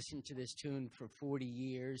had listened to this tune for 40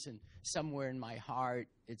 years, and somewhere in my heart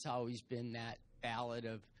it's always been that ballad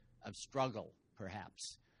of struggle,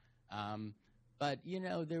 perhaps. But,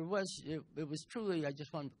 it was truly, I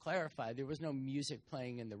just wanted to clarify, there was no music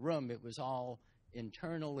playing in the room. It was all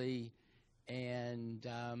internally. And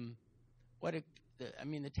the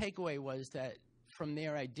takeaway was that from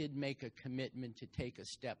there I did make a commitment to take a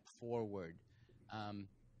step forward.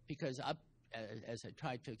 Because as I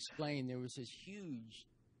tried to explain, there was this huge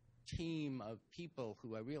team of people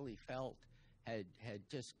who I really felt had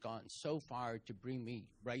just gone so far to bring me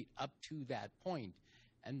right up to that point.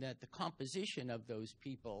 And that the composition of those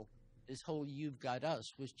people, this whole You've Got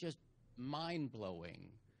Us, was just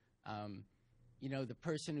mind-blowing. The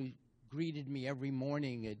person who greeted me every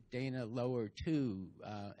morning at Dana Lower 2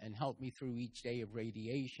 and helped me through each day of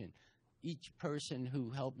radiation, each person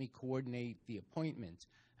who helped me coordinate the appointments.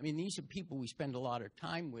 I mean, these are people we spend a lot of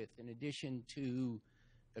time with, in addition to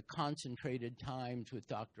the concentrated times with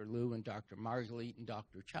Dr. Liu and Dr. Margalit and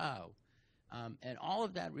Dr. Chow. And all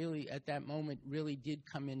of that really, at that moment, really did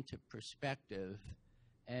come into perspective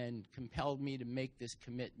and compelled me to make this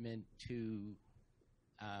commitment to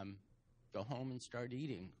go home and start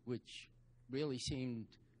eating, which really seemed,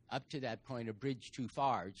 up to that point, a bridge too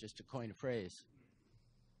far, just to coin a phrase.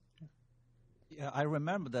 Yeah, I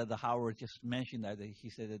remember that Howard just mentioned that he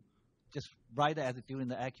said that just right during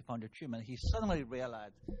the acupuncture treatment, he suddenly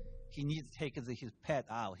realized he needed to take his pet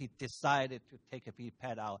out. He decided to take his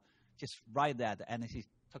pet out. Just write that, and he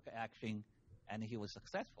took action, and he was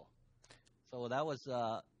successful. So that was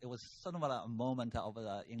it was sort of a moment of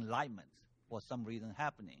enlightenment for some reason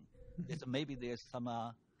happening. Maybe there's some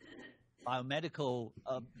biomedical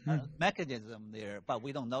mechanism there, but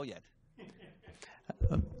we don't know yet.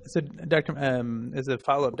 So, Dr. As a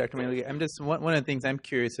follow-up, Dr. Margalit, I'm just one of the things I'm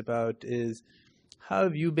curious about is how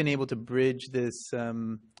have you been able to bridge this?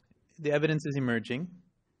 The evidence is emerging.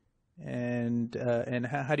 And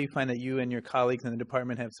how do you find that you and your colleagues in the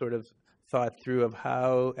department have sort of thought through of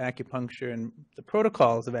how acupuncture and the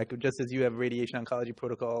protocols of acupuncture, just as you have radiation oncology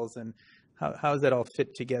protocols, and how does that all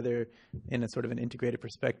fit together in a sort of an integrated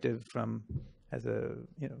perspective from as an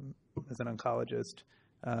oncologist?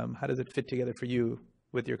 How does it fit together for you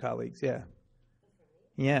with your colleagues? Yeah.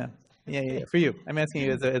 For you, I'm asking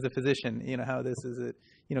you as a physician. How this is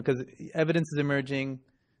because evidence is emerging,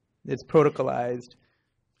 it's protocolized.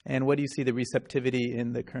 And what do you see the receptivity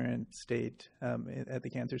in the current state at the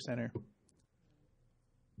Cancer Center?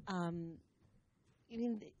 I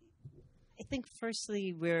think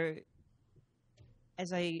firstly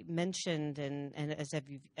as I mentioned, and as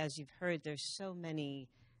you've heard, there's so many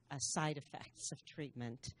side effects of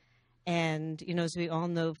treatment. And, as we all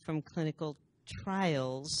know from clinical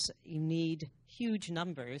trials, you need huge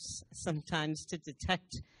numbers sometimes to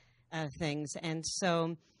detect things. And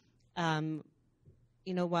so,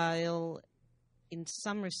 while in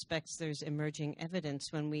some respects there's emerging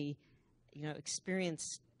evidence, when we,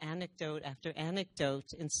 experience anecdote after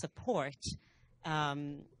anecdote in support,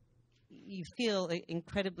 you feel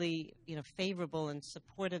incredibly, favorable and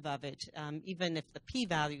supportive of it, even if the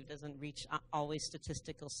p-value doesn't reach always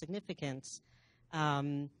statistical significance.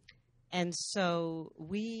 And so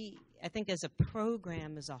I think as a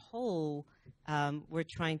program as a whole, we're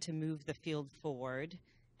trying to move the field forward.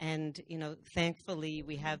 And, thankfully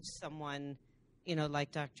we have someone,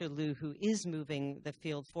 like Dr. Liu who is moving the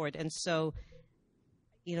field forward. And so,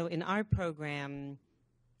 in our program,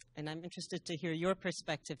 and I'm interested to hear your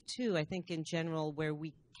perspective too, I think in general where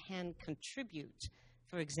we can contribute,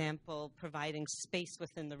 for example, providing space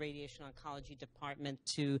within the radiation oncology department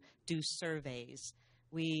to do surveys.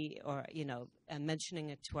 Mentioning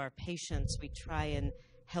it to our patients, we try and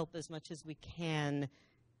help as much as we can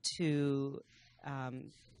to,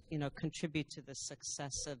 contribute to the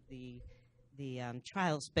success of the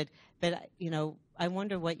trials. But I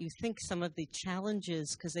wonder what you think some of the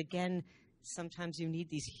challenges, because again, sometimes you need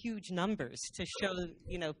these huge numbers to show,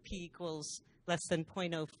 p equals less than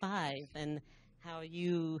 0.05, and how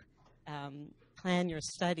you plan your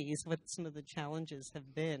studies, what some of the challenges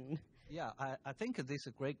have been. Yeah, I think this is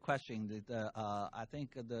a great question. I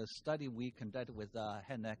think the study we conducted with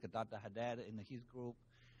Dr. Haddad and his group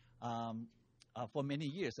for many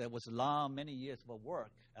years, it was many years of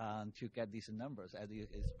work to get these numbers, as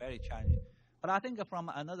it's very challenging. But I think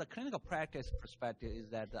from another clinical practice perspective is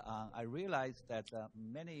that I realized that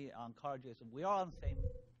many oncologists, we are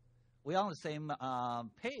on the same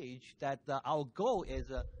page, that our goal is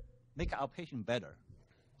make our patient better.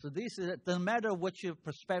 So this doesn't matter which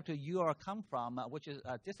perspective you are come from, which is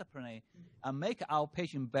disciplinary, make our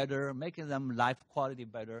patient better, making them life quality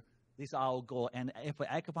better. This is our goal. And if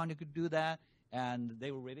acupuncture could do that, and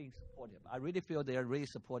they were really supportive. I really feel they are really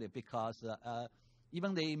supportive because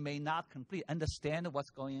even they may not completely understand what's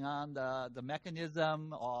going on, the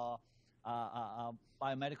mechanism or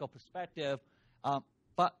biomedical perspective,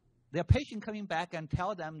 but their patient coming back and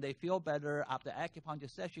tell them they feel better after acupuncture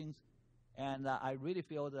sessions, and I really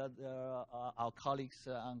feel that our colleagues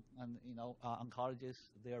and oncologists,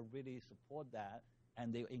 they really support that,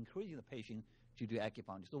 and they're encouraging the patient to do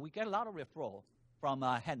acupuncture. So we get a lot of referral from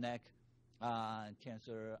head neck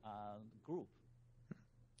cancer group.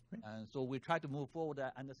 And so we try to move forward,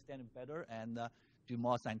 understand it better, and do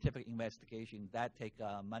more scientific investigation. That take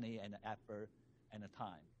money and effort and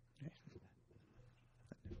time. Hi,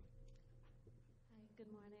 good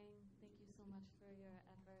morning. Thank you so much for your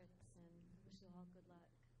efforts, and wish you all good luck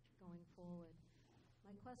going forward.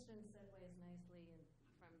 My question segues nicely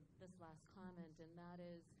from this last comment, and that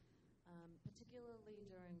is, particularly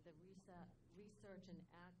during the research and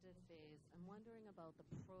active phase, I'm wondering about the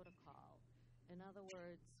protocol. In other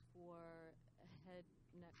words, for head,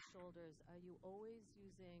 neck, shoulders, are you always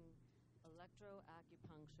using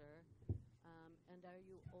electroacupuncture, and are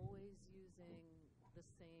you always using the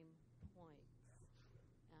same points?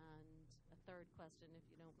 And a third question, if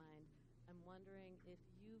you don't mind, I'm wondering if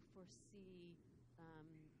you foresee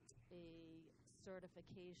a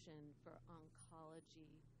certification for oncology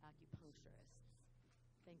acupuncturists.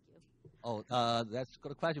 Thank you. Oh, that's a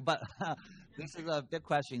good question, but this is a big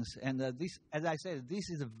question. And this, as I said, this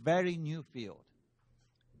is a very new field.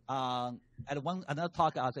 At another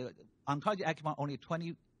talk, I said oncology acupuncture only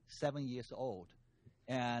 27 years old,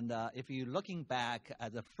 and if you're looking back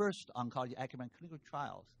at the first oncology acupuncture clinical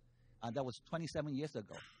trials, that was 27 years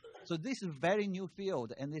ago. So this is a very new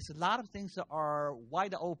field, and there's a lot of things that are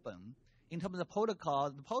wide open in terms of the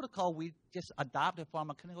protocol. The protocol we just adopted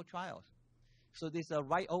from a clinical trials. So this is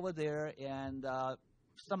right over there, and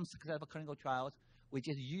some successful clinical trials, which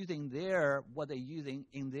is using what they're using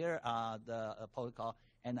in their the protocol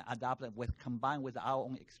and adopt it combined with our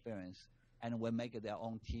own experience, and we'll make it their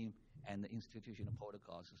own team and the institutional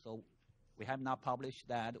protocols. So we have not published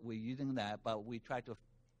that. We're using that, but we try to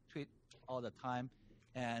treat all the time,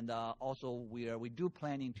 and also we do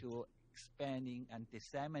planning to expanding and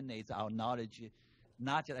disseminate our knowledge,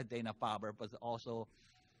 not just at Dana-Farber, but also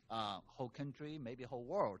whole country, maybe whole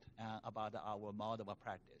world, about our model of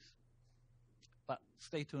practice. But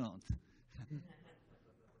stay tuned.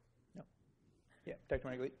 No. Yeah, Dr.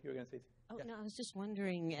 Margalit, you were going to say something. Oh, Yeah. no, I was just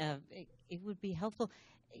wondering, it would be helpful.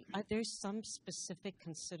 Are there some specific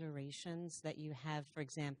considerations that you have, for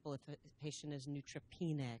example, if a patient is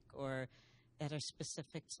neutropenic or that are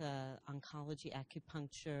specific to oncology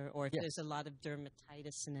acupuncture, or if there's a lot of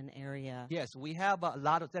dermatitis in an area? Yes, we have a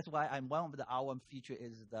lot of, that's why one of our feature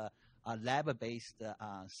is the lab-based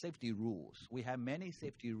safety rules. We have many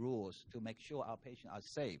safety rules to make sure our patients are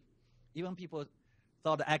safe. Even people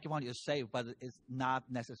thought the acupuncture is safe, but it's not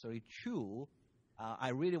necessarily true. I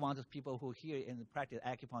really want people who here in the practice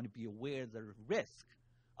acupuncture to be aware of the risk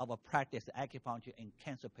of a practice acupuncture in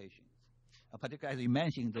cancer patients. Particularly, as you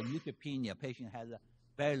mentioned, the neutropenia patient has a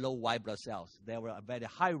very low white blood cells. They were a very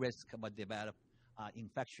high risk of develop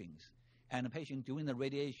infections. And the patient doing the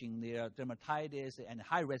radiation, their dermatitis and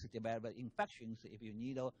high risk of develop infections if you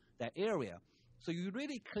needle that area. So you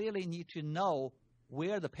really clearly need to know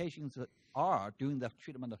where the patients are during the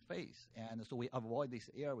treatment phase. And so we avoid this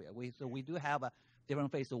area. So we do have a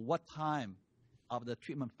different phase of what time of the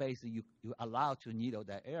treatment phase you allow to needle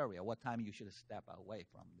that area, what time you should step away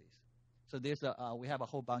from this. So there's we have a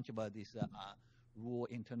whole bunch of this rule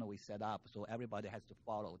internally set up, so everybody has to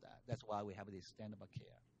follow that. That's why we have this standard of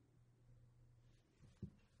care.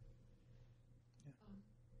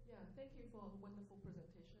 Yeah, thank you for a wonderful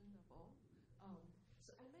presentation of all.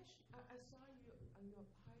 So I saw you on your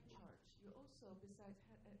pie chart. You also, besides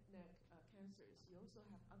head and neck cancers, you also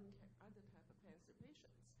have other type of cancer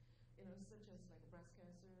patients, such as like breast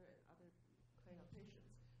cancer and other kind of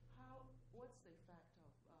patients. What's the effect of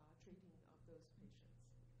treating of those patients?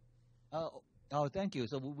 Thank you.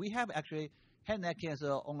 So we have actually head and neck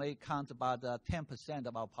cancer only counts about 10%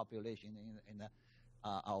 of our population in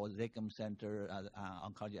our Zecum Center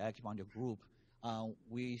oncology acupuncture group.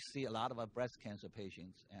 We see a lot of breast cancer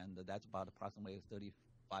patients, and that's about approximately 35%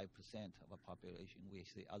 of our population. We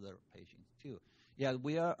see other patients too. Yeah,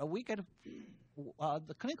 we get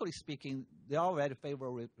clinically speaking, they are very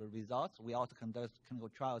favorable results. We also conduct clinical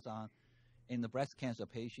trials in the breast cancer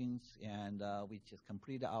patients, and we just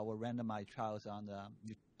completed our randomized trials on the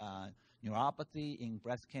neuropathy in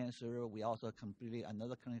breast cancer. We also completed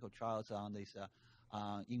another clinical trials on this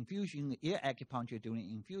infusion, ear acupuncture during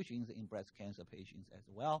infusions in breast cancer patients as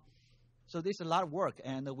well. So there's a lot of work,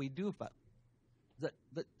 and we do. But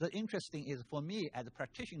the interesting is for me as a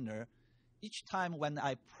practitioner, each time when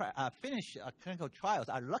I finish clinical trials,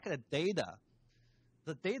 I look at the data.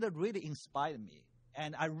 The data really inspired me,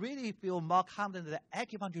 and I really feel more confident that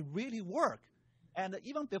acupuncture really works. And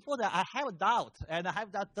even before that, I have a doubt, and I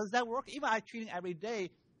have that, does that work? Even I treating every day,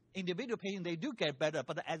 individual patients, they do get better,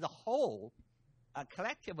 but as a whole,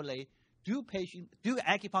 collectively, do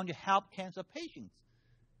acupuncture help cancer patients?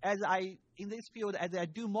 In this field, as I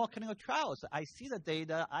do more clinical trials, I see the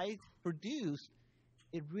data I produce,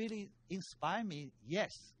 it really inspires me,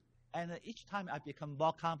 yes. And each time I become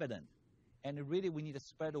more confident. And really, we need to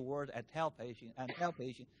spread the word and tell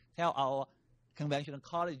tell our conventional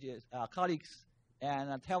colleagues,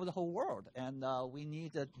 and tell the whole world. And we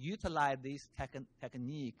need to utilize this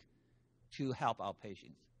technique to help our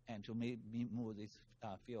patients and to move this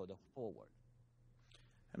field forward.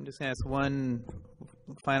 I'm just going to ask one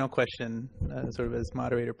final question, sort of as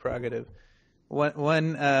moderator prerogative.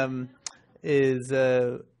 One is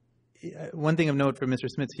one thing of note for Mr.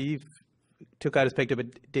 Smith. He took out his peg tube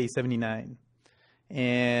at day 79,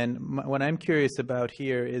 and what I'm curious about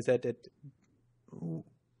here is that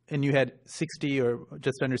and you had 60 or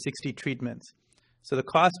just under 60 treatments. So the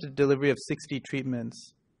cost of delivery of 60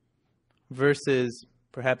 treatments versus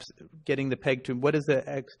perhaps getting the peg tube, what is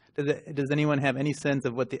does anyone have any sense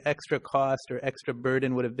of what the extra cost or extra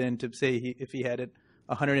burden would have been to say if he had it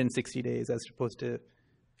 160 days as opposed to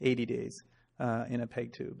 80 days in a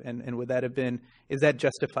peg tube? And would that have been, is that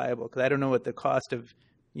justifiable? Because I don't know what the cost of,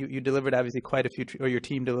 you delivered obviously quite a few, or your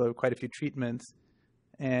team delivered quite a few treatments,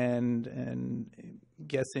 and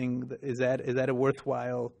guessing, is that a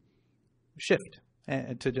worthwhile shift?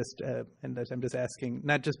 And to just, and I'm just asking,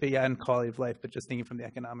 not just beyond quality of life, but just thinking from the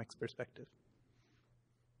economics perspective.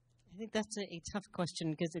 I think that's a tough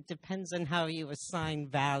question because it depends on how you assign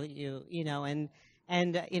value,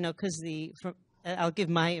 and because I'll give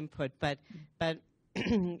my input, but the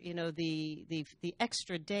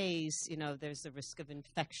extra days, there's the risk of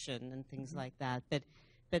infection and things like that,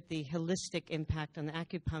 but the holistic impact on the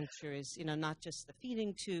acupuncture is, not just the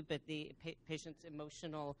feeding tube, but the patient's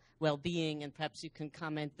emotional well-being, and perhaps you can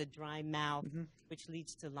comment the dry mouth, which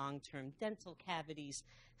leads to long-term dental cavities.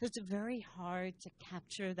 So it's very hard to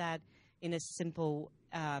capture that in a simple,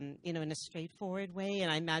 in a straightforward way. And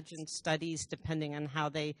I imagine studies, depending on how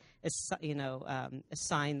they,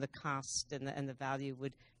 assign the cost and the value,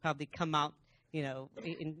 would probably come out,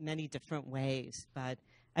 in many different ways. But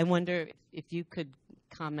I wonder if you could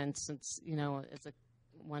comment, since, as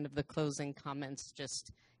one of the closing comments,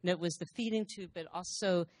 just, it was the feeding tube, but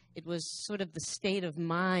also it was sort of the state of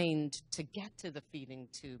mind to get to the feeding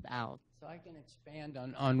tube out. So I can expand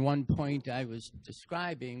on one point I was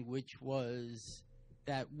describing, which was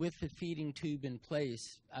that with the feeding tube in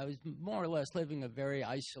place, I was more or less living a very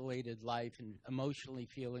isolated life and emotionally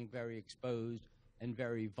feeling very exposed and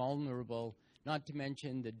very vulnerable, not to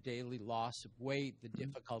mention the daily loss of weight, the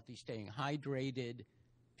difficulty staying hydrated,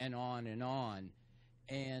 and on and on.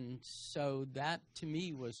 And so that, to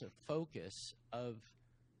me, was a focus of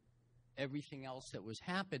everything else that was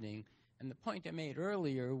happening. And the point I made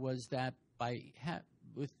earlier was that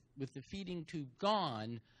with the feeding tube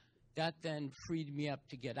gone, that then freed me up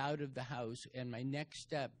to get out of the house. And my next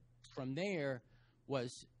step from there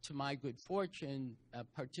was, to my good fortune,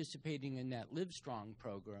 participating in that Livestrong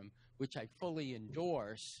program, which I fully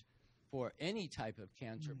endorse for any type of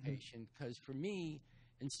cancer patient, because for me,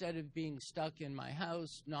 instead of being stuck in my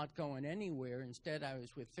house, not going anywhere, instead I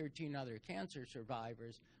was with 13 other cancer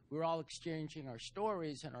survivors. We were all exchanging our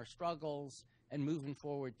stories and our struggles and moving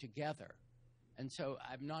forward together. And so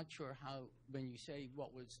I'm not sure how, when you say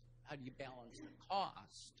how do you balance the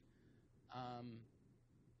cost,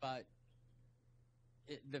 but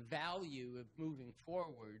the value of moving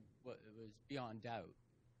forward was beyond doubt,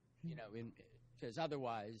 because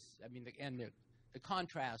otherwise, the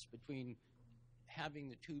contrast between having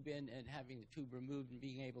the tube in and having the tube removed and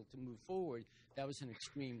being able to move forward, that was an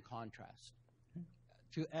extreme contrast.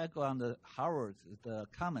 To echo on the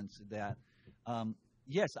comments that,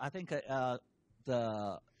 yes, I think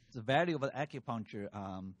the value of acupuncture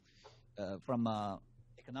from an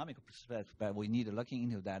economic perspective, we need to look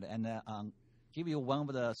into that. And give you one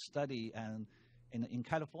of the study, and in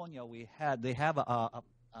California, they have a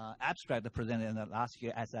abstract presented in the last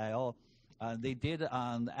year SIO. They did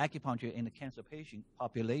acupuncture in the cancer patient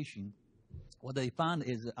population. What they found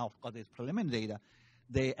is, of course, it's preliminary data.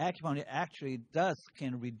 The acupuncture actually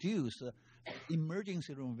can reduce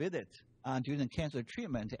emergency room visit during cancer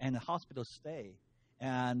treatment and hospital stay.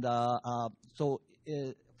 And so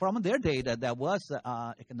from their data, that was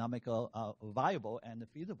economical, viable, and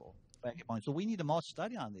feasible for acupuncture. So we need more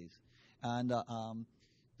study on this. And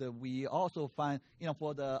we also find,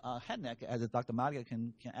 for the head neck, as Dr. Margalit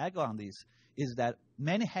can echo on this, is that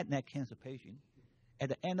many head neck cancer patients, at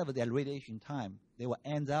the end of their radiation time, they will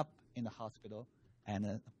end up in the hospital,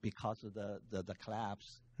 and because of the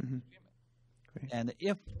collapse. Mm-hmm. Great. And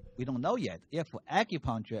if we don't know yet, if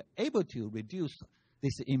acupuncture able to reduce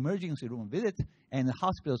this emergency room visit and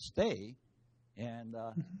hospital stay, and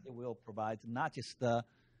it will provide not just the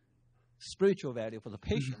spiritual value for the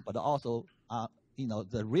patient, but also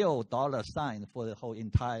the real dollar sign for the whole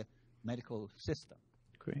entire medical system.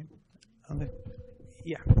 Great. Okay.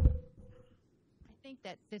 Yeah. I think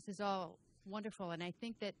that this is all wonderful, and I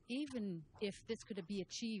think that even if this could be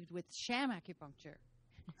achieved with sham acupuncture,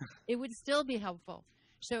 it would still be helpful.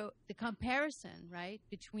 So the comparison, right,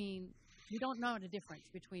 between, we don't know the difference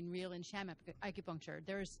between real and sham acupuncture.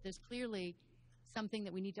 There's clearly something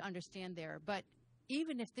that we need to understand there. But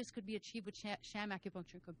even if this could be achieved with sham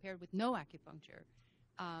acupuncture compared with no acupuncture,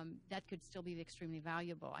 that could still be extremely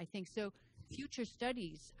valuable, I think. So future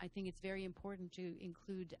studies, I think it's very important to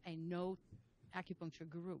include a no acupuncture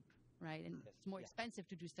group, right? And it's more expensive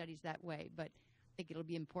to do studies that way, but I think it'll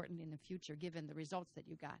be important in the future given the results that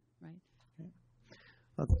you got, right?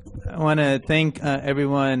 Well, I want to thank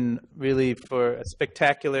everyone really for a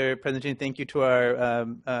spectacular presentation. Thank you to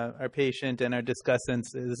our patient and our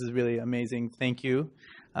discussants. This is really amazing. Thank you.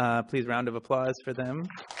 Please, round of applause for them.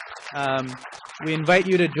 We invite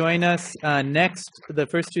you to join us the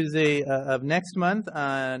first Tuesday of next month.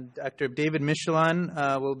 Dr. David Michelin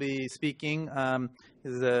will be speaking.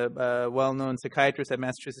 He's a well-known psychiatrist at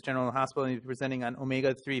Massachusetts General Hospital, and he's presenting on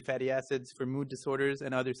omega-3 fatty acids for mood disorders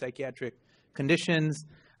and other psychiatric conditions.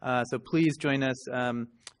 So please join us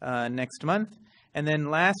next month. And then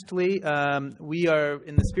lastly, we are,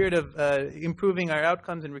 in the spirit of improving our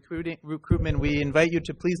outcomes and recruitment, we invite you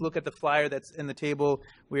to please look at the flyer that's in the table.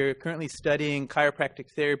 We're currently studying chiropractic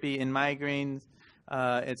therapy in migraines.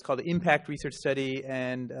 It's called the Impact Research Study,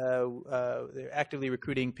 and they're actively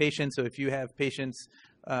recruiting patients. So if you have patients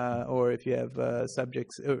or if you have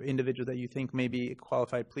subjects or individuals that you think may be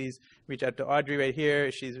qualified, please reach out to Audrey right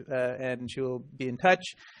here. And she will be in touch.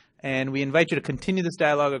 And we invite you to continue this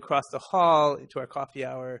dialogue across the hall to our coffee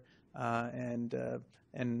hour. And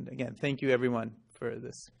again, thank you everyone for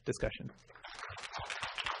this discussion.